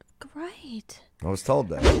 Great. I was told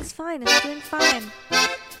that. It's fine. It's doing fine.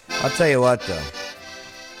 I'll tell you what, though.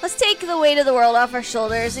 Let's take the weight of the world off our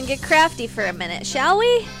shoulders and get crafty for a minute, shall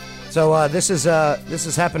we? So this is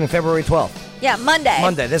happening February 12th. Yeah,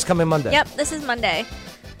 Monday. This coming Monday. Yep, this is Monday.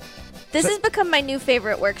 This has become my new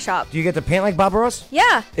favorite workshop. Do you get to paint like Bob Ross?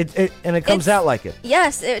 Yeah. It comes out like it.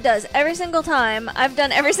 Yes, it does. Every single time. I've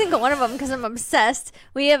done every single one of them because I'm obsessed.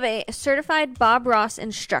 We have a certified Bob Ross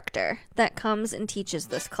instructor that comes and teaches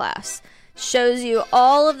this class. Shows you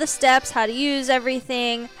all of the steps, how to use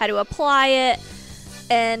everything, how to apply it,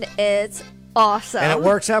 and it's awesome. And it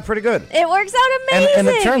works out pretty good. It works out amazing. And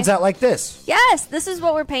it turns out like this. Yes, this is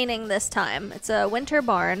what we're painting this time. It's a winter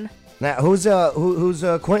barn. Now, who's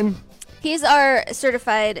Quentin? He's our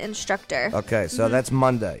certified instructor. Okay, so that's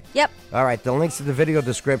Monday. Yep. All right, the link's to the video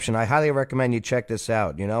description. I highly recommend you check this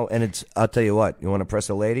out, and I'll tell you what, you want to impress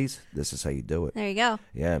the ladies? This is how you do it. There you go.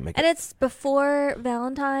 Yeah. It's before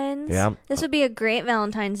Valentine's. Yeah. This would be a great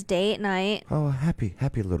Valentine's date night. Oh, happy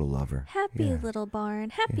little lover. Happy little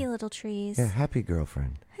barn. Happy little trees. Yeah, happy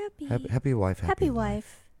girlfriend. Happy wife. Happy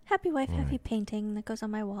wife. Happy wife. Happy painting that goes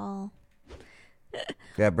on my wall.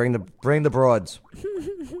 Yeah, bring the broads.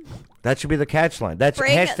 That should be the catch line. That's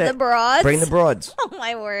bring the broads. Bring the broads. Oh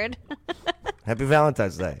my word! Happy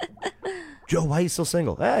Valentine's Day, Joe. Why are you still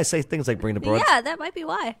single? I say things like bring the broads. Yeah, that might be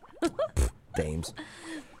why. Dames.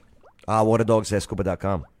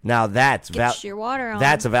 Waterdogs.scuba.com. Now that's Get your water on.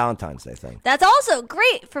 That's a Valentine's Day thing. That's also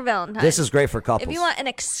great for Valentine's. This is great for couples. If you want an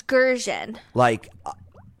excursion, like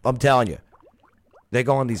I'm telling you, they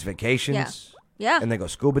go on these vacations. Yeah. And they go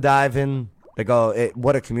scuba diving. They go,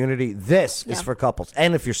 what a community. This is for couples.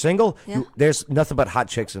 And if you're single, there's nothing but hot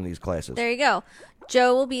chicks in these classes. There you go.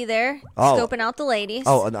 Joe will be there scoping out the ladies.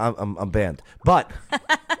 Oh, and I'm banned. But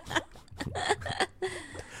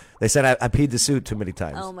they said I peed the suit too many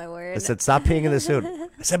times. Oh, my word. They said, stop peeing in the suit. I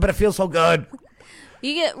said, but it feels so good.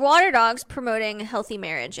 You get Water Dogs promoting healthy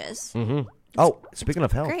marriages. Mm-hmm. Oh, speaking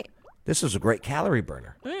of health. Great. This is a great calorie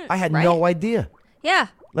burner. I had no idea. Yeah.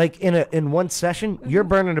 Like in one session, you're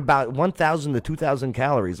burning about 1,000 to 2,000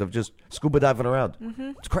 calories of just scuba diving around.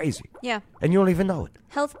 It's crazy. Yeah. And you don't even know it.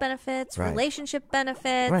 Health benefits, Right. relationship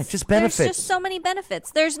benefits. Right, just benefits. There's just so many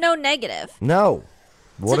benefits. There's no negative. No.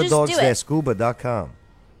 So just do it. Waterdogs-scuba.com.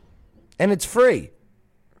 And it's free.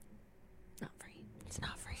 It's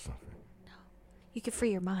not free. No. You can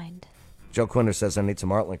free your mind. Joe Quinder says I need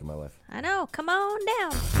some art link in my life. I know. Come on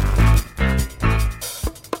down.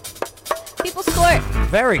 People squirt.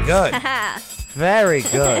 Very good. Very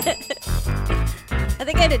good. I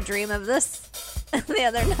think I had a dream of this the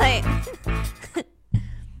other night.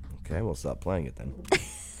 Okay, we'll stop playing it then.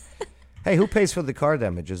 Hey, who pays for the car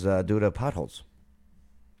damages due to potholes?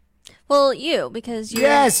 Well, you, because you're...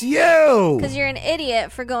 Yes, you! Because you're an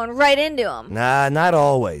idiot for going right into them. Nah, not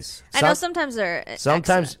always. I know sometimes they're...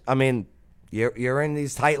 Sometimes, I mean, you're in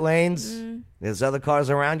these tight lanes. There's other cars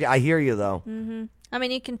around you. I hear you, though. Mm-hmm. I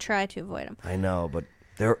mean, you can try to avoid them. I know, but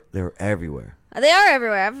they're everywhere. They are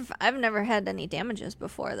everywhere. I've never had any damages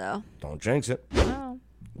before, though. Don't jinx it. Oh.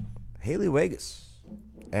 Haley Vegas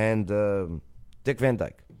and Dick Van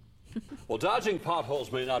Dyke. Well, dodging potholes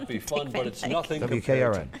may not be fun, but it's nothing compared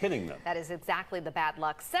WKRN. to hitting them. That is exactly the bad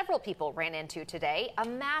luck several people ran into today. A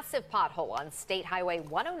massive pothole on State Highway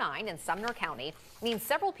 109 in Sumner County means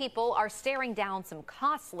several people are staring down some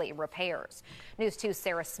costly repairs. News 2's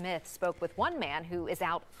Sarah Smith spoke with one man who is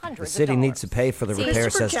out The hundreds city of dollars. needs to pay for the repair,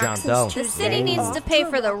 says John Doe. The city needs to pay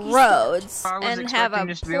for the roads and have a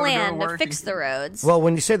plan to fix the roads. Well,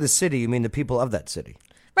 when you say the city, you mean the people of that city.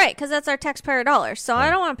 Right, because that's our taxpayer dollars. So I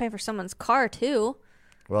don't want to pay for someone's car, too.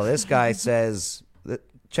 Well, this guy says,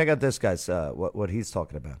 check out this guy's, what he's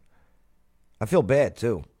talking about. I feel bad,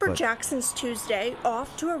 too. For Jackson's Tuesday,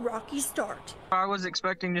 off to a rocky start. I was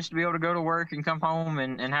expecting just to be able to go to work and come home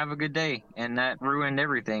and have a good day, and that ruined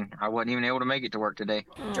everything. I wasn't even able to make it to work today.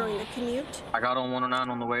 During the commute, I got on 109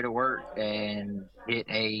 on the way to work and hit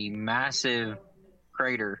a massive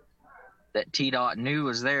crater that TDOT knew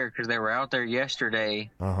was there because they were out there yesterday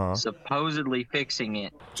supposedly fixing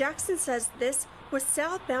it. Jackson says this was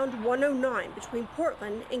southbound 109 between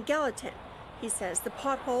Portland and Gallatin. He says the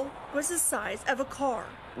pothole was the size of a car.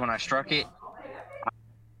 When I struck it,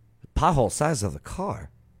 Pothole size of the car.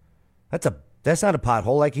 That's not a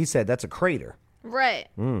pothole, like he said. That's a crater. Right.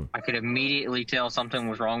 I could immediately tell something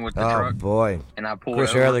was wrong with the Oh truck. boy! And I pulled Chris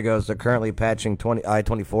over. Early goes. They're currently patching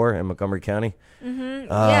I-24 in Montgomery County. Mm-hmm.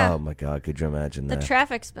 Oh Yeah. my God! Could you imagine The that?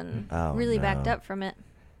 traffic's been really no. backed up from it.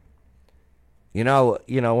 You know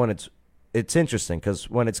when it's interesting because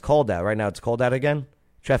when it's cold out, right now it's cold out again.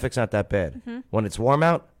 Traffic's not that bad. Mhm. When it's warm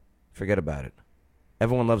out, forget about it.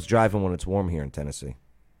 Everyone loves driving when it's warm here in Tennessee.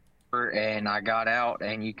 And I got out,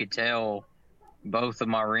 and you could tell both of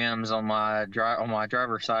my rims on my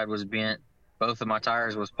driver's side was bent. Both of my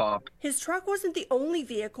tires was popped. His truck wasn't the only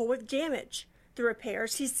vehicle with damage. The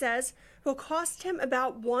repairs, he says, will cost him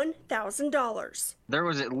about $1,000. There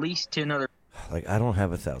was at least 10 other. Like I don't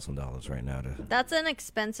have $1,000 right now to. That's an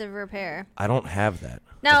expensive repair. I don't have that.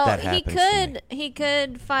 Now, If that happens to me. he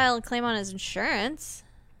could file a claim on his insurance.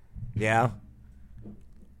 Yeah.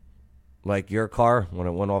 Like your car when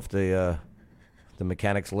it went off the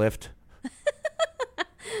mechanic's lift.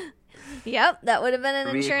 Yep, that would have been an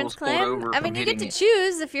The vehicle's insurance pulled claim. over I from mean, you get to hitting it.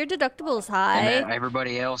 choose if your deductible is high. And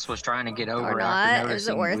everybody else was trying to get over Or after not. Is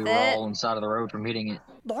it noticing worth we were it? all on the side of the road from hitting it.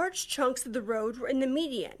 Large chunks of the road were in the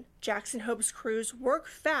median. Jackson hopes crews work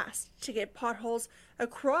fast to get potholes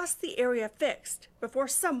across the area fixed before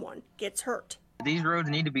someone gets hurt. These roads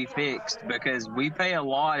need to be fixed because we pay a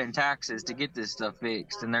lot in taxes to get this stuff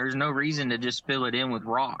fixed, and there's no reason to just fill it in with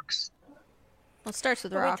rocks. Well, it starts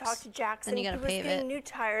with When rocks. we talked to Jackson, Then you he gotta was pave getting it. new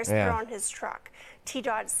tires Yeah. put on his truck.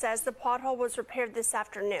 TDOT says the pothole was repaired this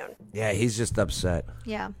afternoon. Yeah, he's just upset.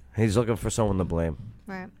 Yeah. He's looking for someone to blame.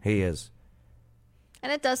 Right. He is.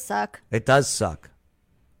 And it does suck. It does suck.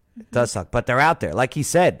 It does suck. But they're out there. Like he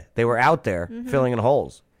said, they were out there Mhm. filling in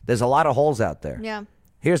holes. There's a lot of holes out there. Yeah.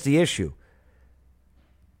 Here's the issue.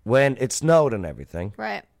 When it snowed and everything,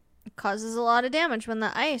 Right. It causes a lot of damage when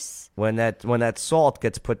the ice. when that salt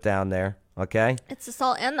gets put down there, okay? It's the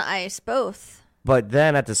salt and the ice, both. But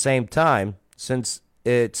then at the same time, since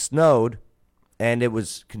it snowed and it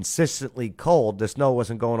was consistently cold, the snow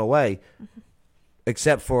wasn't going away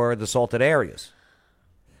except for the salted areas.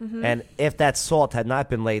 Mhm. And if that salt had not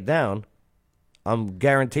been laid down, I'm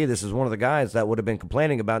guaranteed this is one of the guys that would have been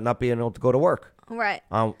complaining about not being able to go to work Right.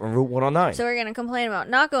 on Route 109. So we're going to complain about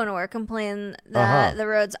not going to work, complain that the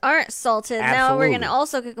roads aren't salted. Now we're going Absolutely. to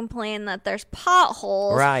also complain that there's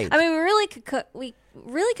potholes. Right. I mean, we really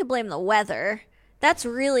could blame the weather That's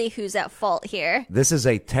really who's at fault here. This is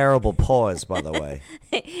a terrible pause, by the way.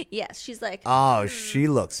 Yes, she's like, Oh, she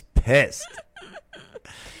looks pissed.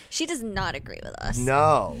 she does not agree with us.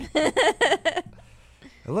 No.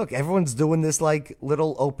 Look, everyone's doing this like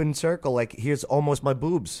little open circle. Like, here's almost my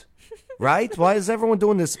boobs. Right? Why is everyone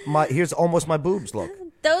doing this? Here's almost my boobs. Look.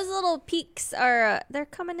 Those little peaks are, they're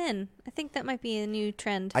coming in. I think that might be a new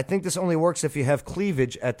trend. I think this only works if you have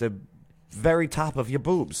cleavage at the very top of your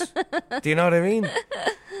boobs. Do you know what I mean?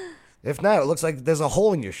 If not, it looks like there's a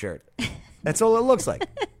hole in your shirt. That's all it looks like.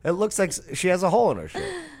 It looks like she has a hole in her shirt.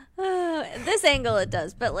 This angle it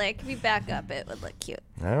does, but like if you back up, it would look cute.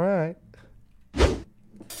 All right.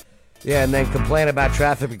 Yeah, and then complain about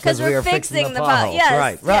traffic because we are fixing the potholes. Yes,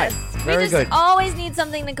 right. Yes. Very we just good. always need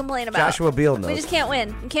something to complain about. Joshua Beal knows. We just can't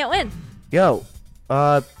win. We can't win. Yo,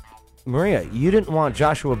 Maria, you didn't want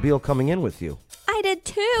Joshua Beal coming in with you. I did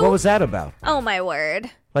too. What was that about? Oh my word.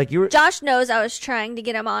 Like you were. Josh knows I was trying to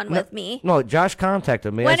get him on with me. No, Josh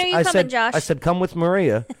contacted me. When are you coming, Josh? I said, come with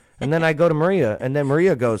Maria. And then I go to Maria, and then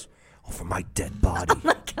Maria goes, over my dead body. Oh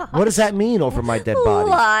my God. What does that mean, over my dead body?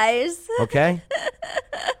 Lies. Okay.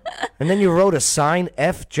 And then you wrote a sign,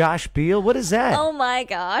 F Josh Beal. What is that? Oh my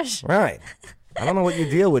gosh. Right. I don't know what you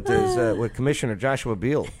deal with with Commissioner Joshua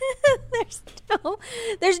Beal.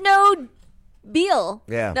 There's no Beal.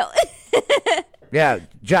 Yeah. No. Yeah,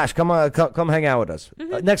 Josh, come hang out with us.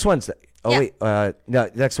 Mhm. Next Wednesday. Oh, Yeah. wait. No,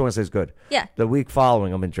 next Wednesday's good. Yeah. The week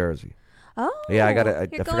following, I'm in Jersey. Oh. Yeah, I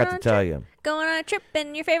you're forgot to tell you. Going on a trip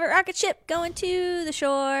in your favorite rocket ship, going to the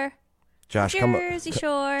shore. Josh, Jersey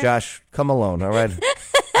Shore. Josh, come alone, all right?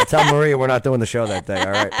 I'll tell Maria we're not doing the show that day,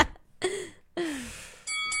 all right?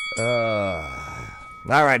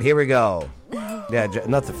 All right, here we go. Yeah,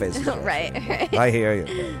 not the faces. Right. I hear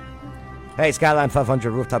you. Hey, Skyline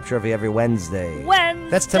 500 Rooftop Trivia every Wednesday.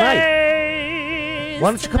 That's tonight. Why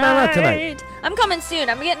don't you come out tonight? I'm coming soon.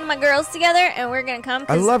 I'm getting my girls together, and we're going to come.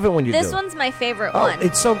 I love it when you do. This one's my favorite Oh, one.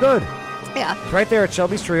 it's so good. Yeah. It's right there at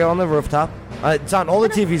Shelby's Trio on the rooftop. It's on all the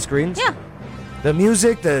TV screens. Yeah. The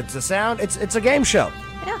music, the sound, it's a game show.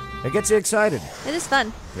 Yeah. It gets you excited. It is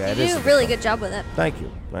fun. Yeah, it you is do a a really fun. good job with it. Thank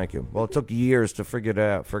you. Well, it took years to figure it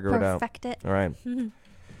out. Perfect it. All right.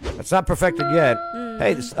 It's not perfected yet.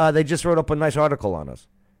 Hey, they just wrote up a nice article on us.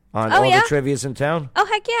 On all yeah? the trivias in town. Oh,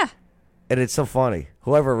 heck yeah. And it's so funny.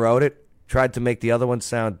 Whoever wrote it tried to make the other one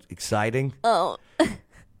sound exciting. Oh.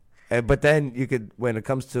 But then you could, when it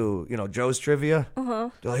comes to, Joe's trivia, Uh-huh.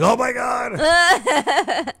 they're like, oh my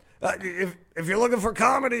God. If you're looking for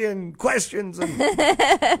comedy and questions. And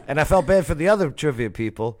I felt bad for the other trivia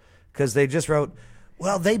people because they just wrote,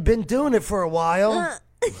 well, they've been doing it for a while.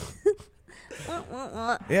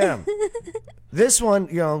 Yeah. This one,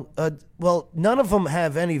 well, none of them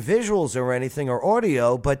have any visuals or anything or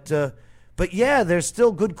audio, but yeah, there's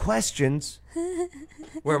still good questions.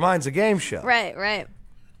 Where mine's a game show. Right.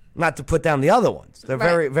 Not to put down the other ones. They're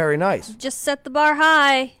very, very nice. Just set the bar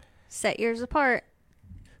high. Set yours apart.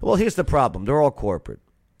 Well, here's the problem. They're all corporate.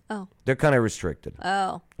 Oh. They're kind of restricted.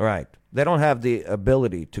 Oh. Right. They don't have the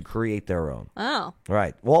ability to create their own. Oh.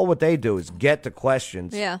 Right. Well, what they do is get the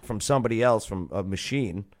questions Yeah. from somebody else, from a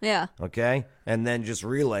machine. Yeah. Okay? And then just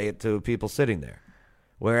relay it to people sitting there.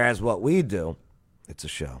 Whereas what we do, it's a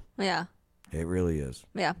show. Yeah. It really is.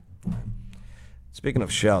 Yeah. Speaking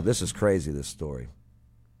of show, this is crazy, this story.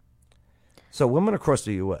 So women across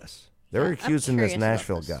the U.S., they're Yeah, I'm accusing this curious about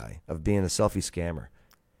Nashville this. guy of being a selfie scammer.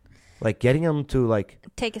 Like getting him to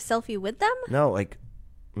Take a selfie with them?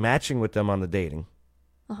 matching with them on the dating.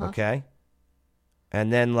 Uh-huh. Okay?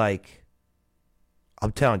 And then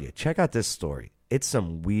I'm telling you, check out this story. It's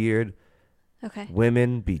some weird Okay.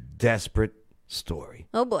 women be desperate story.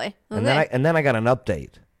 Oh boy. And Okay. then I got an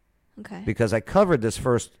update. Okay. Because I covered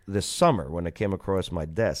this summer when it came across my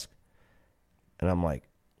desk. And I'm like,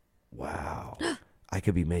 wow, I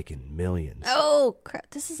could be making millions. Oh crap!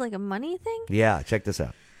 This is like a money thing. Yeah, check this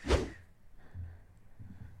out.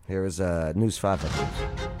 Here is News 500.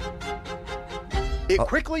 It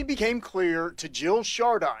quickly became clear to Jill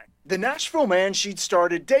Chardine, the Nashville man she'd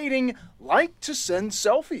started dating, liked to send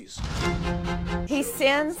selfies. He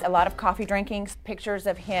sends a lot of coffee drinking pictures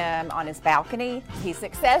of him on his balcony. He's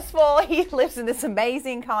successful. He lives in this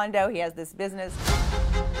amazing condo. He has this business.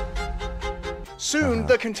 Soon,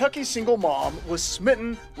 the Kentucky single mom was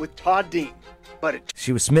smitten with Todd Dean. But it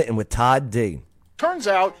She was smitten with Todd Dean. turns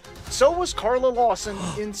out, so was Carla Lawson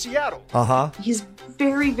in Seattle. Uh-huh. He's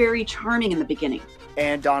very, very charming in the beginning.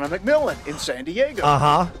 And Donna McMillan in San Diego.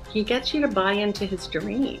 Uh-huh. He gets you to buy into his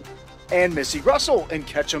dream. And Missy Russell in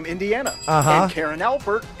Ketchum, Indiana. Uh-huh. And Karen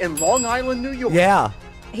Alpert in Long Island, New York. Yeah.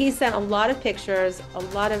 He sent a lot of pictures, a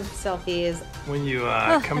lot of selfies. When you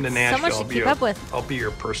come to that's so much Nashville, to keep up with. I'll be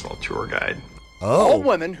your personal tour guide. Oh. All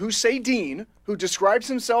women who say Dean, who describes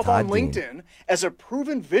himself on LinkedIn as a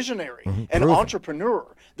proven visionary and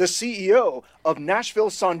entrepreneur, the CEO of Nashville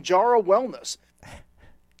Sanjara Wellness.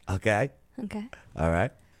 Okay. All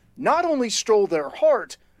right. Not only stole their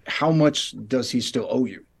heart. How much does he still owe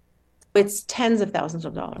you? It's tens of thousands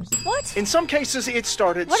of dollars. What? In some cases, it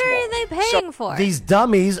started What small. are they paying for? These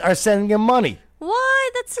dummies are sending him money. Why?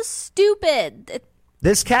 That's so stupid.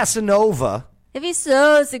 This Casanova. If he's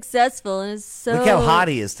so successful and is so... Look how hot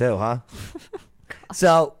he is, too, huh?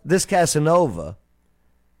 So, this Casanova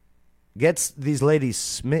gets these ladies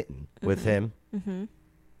smitten with him. Mm-hmm.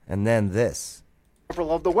 And then this.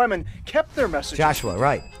 Of the women kept their message. Joshua,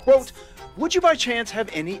 right. Quote, would you by chance have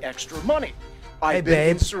any extra money? I've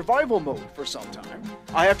been in survival mode for some time.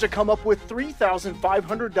 I have to come up with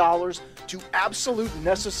 $3,500 to absolute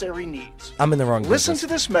necessary needs. I'm in the wrong Listen business. to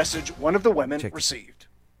this message one of the women received.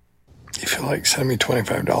 You feel like sending me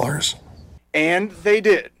 $25? And they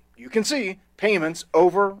did. You can see payments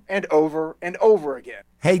over and over and over again.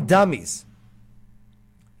 Hey, dummies.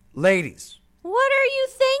 Ladies. What are you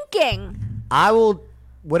thinking? I will,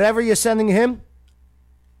 whatever you're sending him,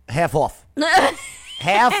 half off.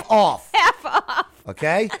 Half off. Half off.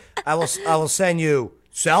 Okay? I will send you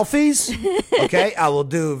selfies. Okay? I will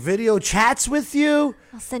do video chats with you.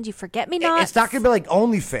 I'll send you forget-me-nots. It's not going to be like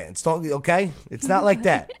OnlyFans. Okay? It's not like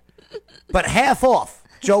that. But half off,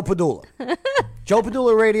 Joe Padula. Joe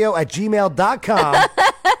Padula Radio at gmail.com.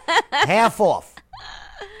 Half off.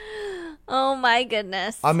 Oh, my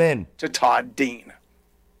goodness. I'm in. To Todd Dean.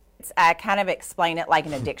 I kind of explain it like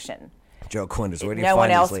an addiction. Joe Quinders, where do you No find one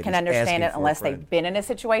these else ladies can understand asking it for a unless friend? they've been in a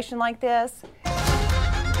situation like this.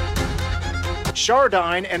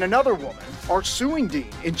 Shardine and another woman are suing Dean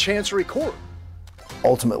in Chancery Court.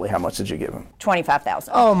 Ultimately, how much did you give him? $25,000.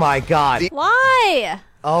 Oh, my God. Why?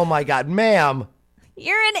 Oh, my God. Ma'am.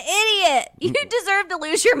 You're an idiot. You deserve to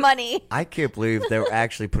lose your money. I can't believe they were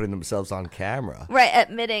actually putting themselves on camera. Right,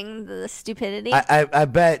 admitting the stupidity. I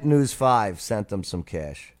bet News 5 sent them some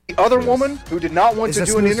cash. The other woman, who did not want Is to this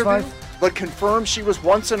do an News interview, 5? but confirmed she was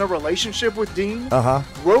once in a relationship with Dean,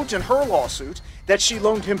 wrote in her lawsuit that she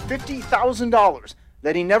loaned him $50,000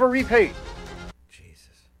 that he never repaid.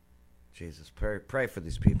 Jesus, pray for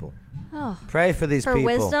these people. Oh. Pray for these For people.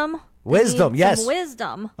 wisdom? Wisdom, We need yes. some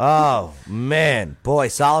wisdom. Oh, man. Boy,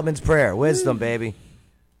 Solomon's prayer. Wisdom, baby.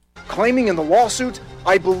 Claiming in the lawsuit,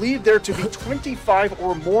 I believe there to be 25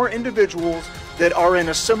 or more individuals that are in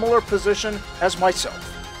a similar position as myself.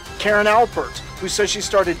 Karen Alpert, who says she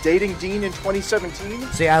started dating Dean in 2017,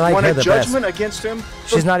 See, I like won her a the judgment best. against him.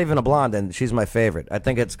 She's not even a blonde, and she's my favorite. I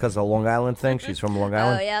think it's because of the Long Island thing. She's from Long Oh,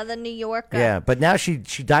 Island. yeah, the New Yorker. Yeah, but now she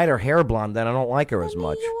dyed her hair blonde, and I don't like her as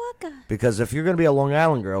much. Because if you're going to be a Long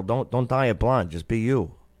Island girl, don't dye it blonde. Just be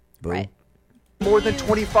you. Boo. Right. More than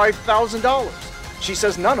 $25,000. She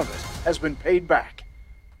says none of it has been paid back.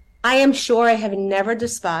 I am sure I have never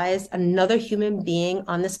despised another human being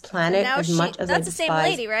on this planet Now as much as I that's the despise.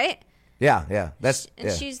 same lady, right? Yeah. That's And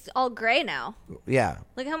yeah. she's all gray now. Yeah.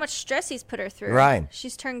 Look how much stress he's put her through. Right.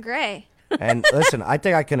 She's turned gray. And listen, I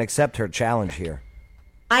think I can accept her challenge here.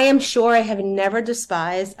 I am sure I have never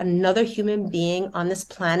despised another human being on this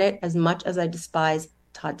planet as much as I despise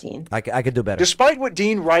Todd Dean. I could do better. Despite what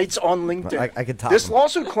Dean writes on LinkedIn, I could top this him.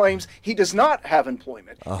 lawsuit claims he does not have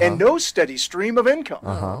employment and no steady stream of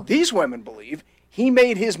income. These women believe he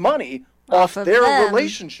made his money off of their them.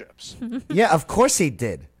 relationships. Yeah, of course he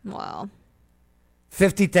did. Wow.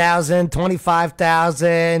 50,000,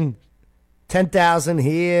 25,000, 10,000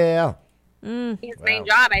 here. His main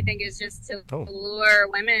job, I think, is just to lure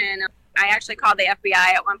women. I actually called the FBI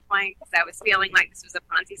at one point because I was feeling like this was a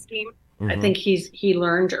Ponzi scheme. I think he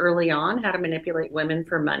learned early on how to manipulate women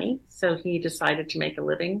for money, so he decided to make a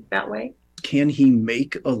living that way. Can he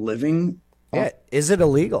make a living? Yeah, is it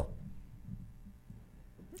illegal?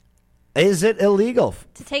 Is it illegal?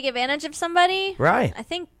 To take advantage of somebody? Right. I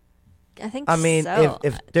think I mean, so.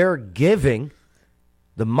 if they're giving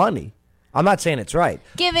the money, I'm not saying it's right.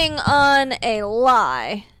 Giving on a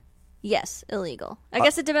lie, yes, illegal. I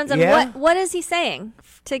guess it depends on yeah. what is he saying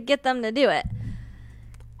to get them to do it.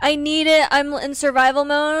 I need it. I'm in survival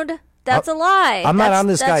mode. That's a lie. I'm not on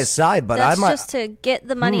this guy's side, but that's I might just to get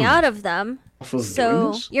the money out of them.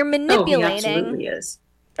 So you're Oh, he manipulating. absolutely is.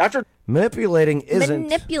 After manipulating isn't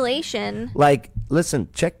Manipulation. like. Listen,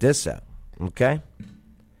 check this out, okay?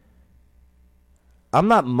 I'm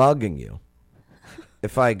not mugging you.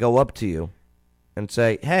 If I go up to you and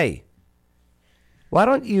say, "Hey, why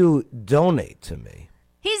don't you donate to me?"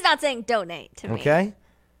 He's not saying donate to me. Okay?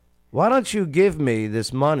 why don't you give me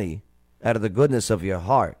this money out of the goodness of your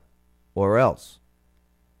heart, or else?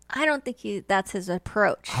 I don't think that's his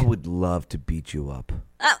approach. I would love to beat you up.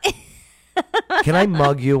 Oh. Can I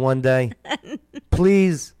mug you one day?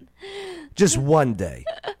 Please? Just one day.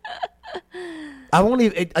 I won't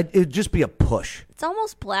even, it'd just be a push. It's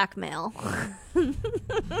almost blackmail.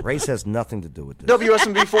 Race has nothing to do with this.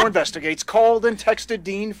 WSMV4 Investigates called and texted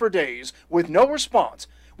Dean for days with no response.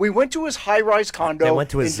 We went to his high-rise condo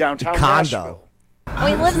in downtown Nashville. Oh,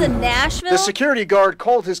 he lives in Nashville? The security guard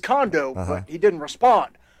called his condo, but he didn't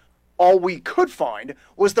respond. All we could find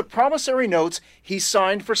was the promissory notes he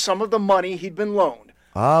signed for some of the money he'd been loaned.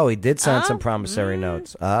 Oh, he did sign some promissory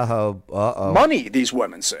notes. Uh-oh. Money, these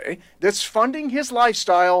women say, that's funding his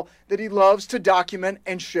lifestyle that he loves to document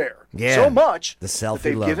and share. Yeah. So much the selfie that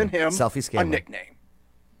they've lover. given him Selfie scammer. a nickname.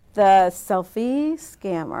 The selfie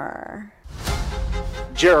scammer.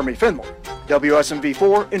 Jeremy Finley,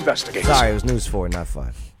 WSMV4 Investigates. Sorry, it was News 4, not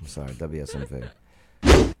 5. I'm sorry, WSMV.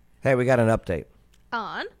 Hey, we got an update.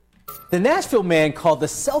 On? The Nashville man called the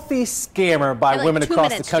selfie scammer by women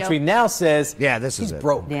across the country now says he's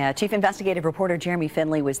broke. Yeah, Chief Investigative Reporter Jeremy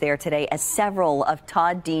Finley was there today as several of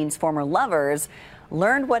Todd Dean's former lovers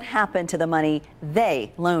learned what happened to the money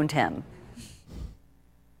they loaned him.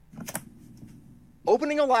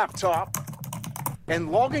 Opening a laptop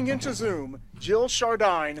and logging into Zoom, Jill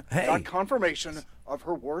Chardine got confirmation of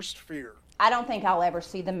her worst fear. I don't think I'll ever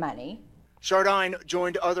see the money. Chardine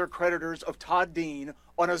joined other creditors of Todd Dean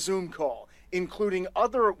on a Zoom call, including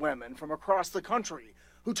other women from across the country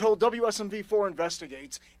who told WSMV4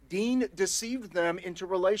 Investigates Dean deceived them into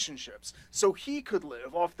relationships so he could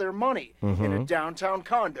live off their money in a downtown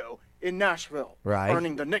condo in Nashville,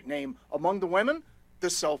 earning the nickname among the women, the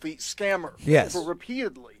selfie scammer, for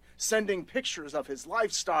repeatedly sending pictures of his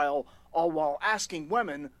lifestyle all while asking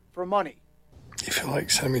women for money. You feel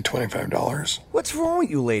like send me $25? What's wrong with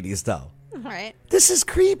you ladies, though? Right. This is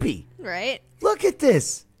creepy. Right. Look at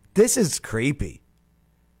this. This is creepy.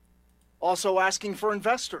 Also asking for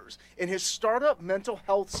investors in his startup mental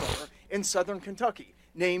health center in southern Kentucky,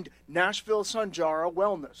 named Nashville Sanjara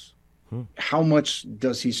Wellness. How much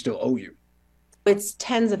does he still owe you? It's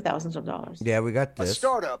tens of thousands of dollars. Yeah, we got A this.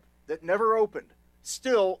 startup that never opened.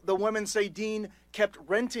 Still, the women say Dean kept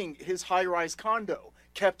renting his high-rise condo,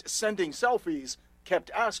 kept sending selfies,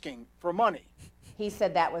 kept asking for money. He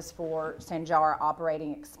said that was for Sanjara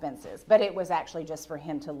operating expenses, but it was actually just for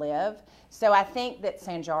him to live. So I think that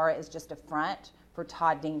Sanjara is just a front for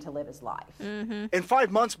Todd Dean to live his life. And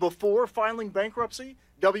 5 months before filing bankruptcy,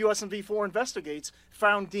 WSMV4 Investigates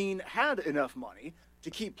found Dean had enough money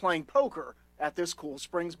to keep playing poker at this Cool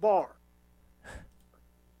Springs bar.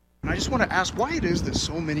 And I just want to ask why it is that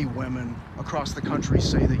so many women across the country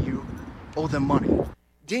say that you owe them money.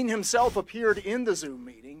 Dean himself appeared in the Zoom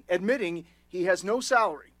meeting, admitting he has no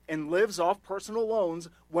salary and lives off personal loans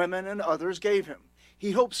women and others gave him.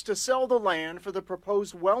 He hopes to sell the land for the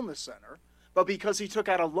proposed wellness center, but because he took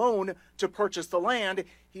out a loan to purchase the land,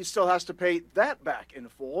 he still has to pay that back in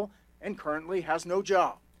full and currently has no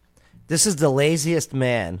job. This is the laziest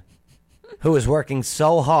man who is working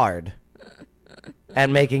so hard at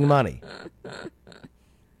making money.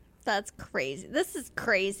 That's crazy. This is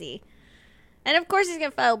crazy. And of course he's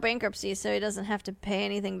going to file bankruptcy so he doesn't have to pay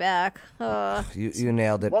anything back. You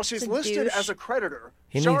nailed it. While she's listed as a creditor,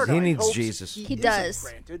 He Chardine needs hopes Jesus. He does.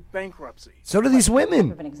 Granted bankruptcy. So do these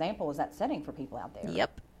women. An example is that setting for people out there.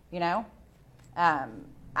 Yep. You know,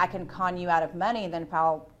 I can con you out of money and then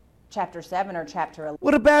file Chapter 7 or Chapter 11.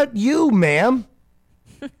 What about you, ma'am?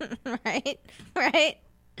 Right.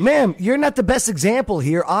 Ma'am, you're not the best example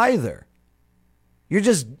here either. You're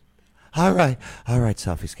just, all right,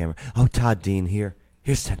 selfie scammer. Oh, Todd Dean here.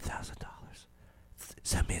 Here's $10,000.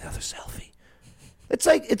 Send me another selfie. It's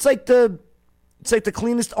like the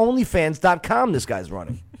cleanest.onlyfans.com this guy's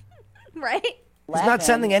running. Right? He's not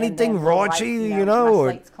sending anything raunchy, you know,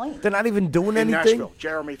 or they're not even doing In anything. Nashville,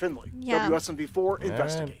 Jeremy Finley, Yeah. WSMV4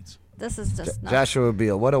 Investigates. This is just not. Joshua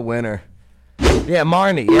Beal, what a winner. Yeah,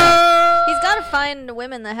 Marnie, yeah. He's got to find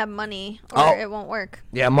women that have money or it won't work.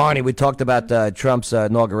 Yeah, Marnie, we talked about Trump's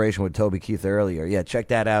inauguration with Toby Keith earlier. Yeah, check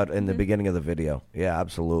that out in the beginning of the video. Yeah,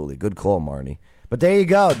 absolutely. Good call, Marnie. But there you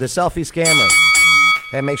go, the selfie scammer.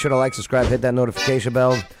 Hey, make sure to like, subscribe, hit that notification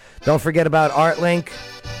bell. Don't forget about ArtLink.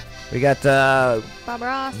 We got Bob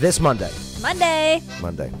Ross. this Monday. Monday.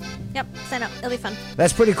 Yep, sign up. It'll be fun.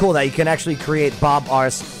 That's pretty cool that you can actually create Bob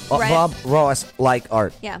Ross like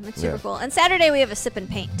art. Yeah, it's super cool. And Saturday we have a sip and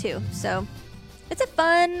paint too. So it's a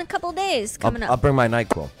fun couple of days coming I'll up. bring my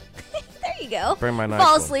NyQuil. There you go. Bring my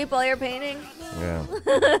Fall NyQuil. asleep while you're painting. Yeah.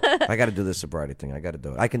 I got to do this sobriety thing. I got to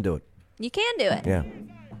do it. I can do it. You can do it. Yeah.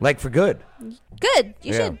 Like for good. Good.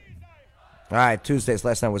 You should. All right, Tuesdays.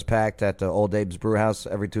 Last night was packed at the Old Abe's Brew House.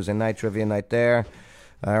 Every Tuesday night, trivia night there.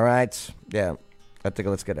 All right. Yeah. I think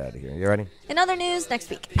let's get out of here. You ready? In other news, next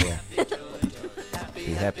week. Yeah.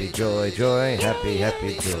 Happy, joy, happy,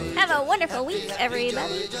 joy. Have a wonderful week,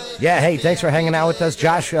 everybody. Yeah, hey, thanks for hanging out with us.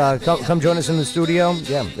 Josh, come join us in the studio.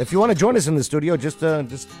 Yeah, if you want to join us in the studio, just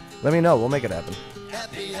let me know. We'll make it happen.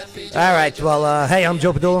 All right, well, hey, I'm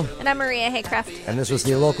Joe Padula. And I'm Maria Haycraft. And this was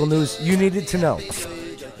the local news you needed to know.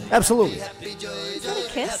 Absolutely. Is that a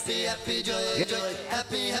kiss?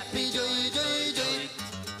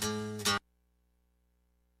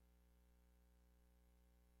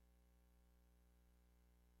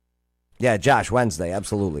 Yeah, Josh, Wednesday,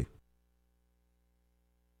 absolutely.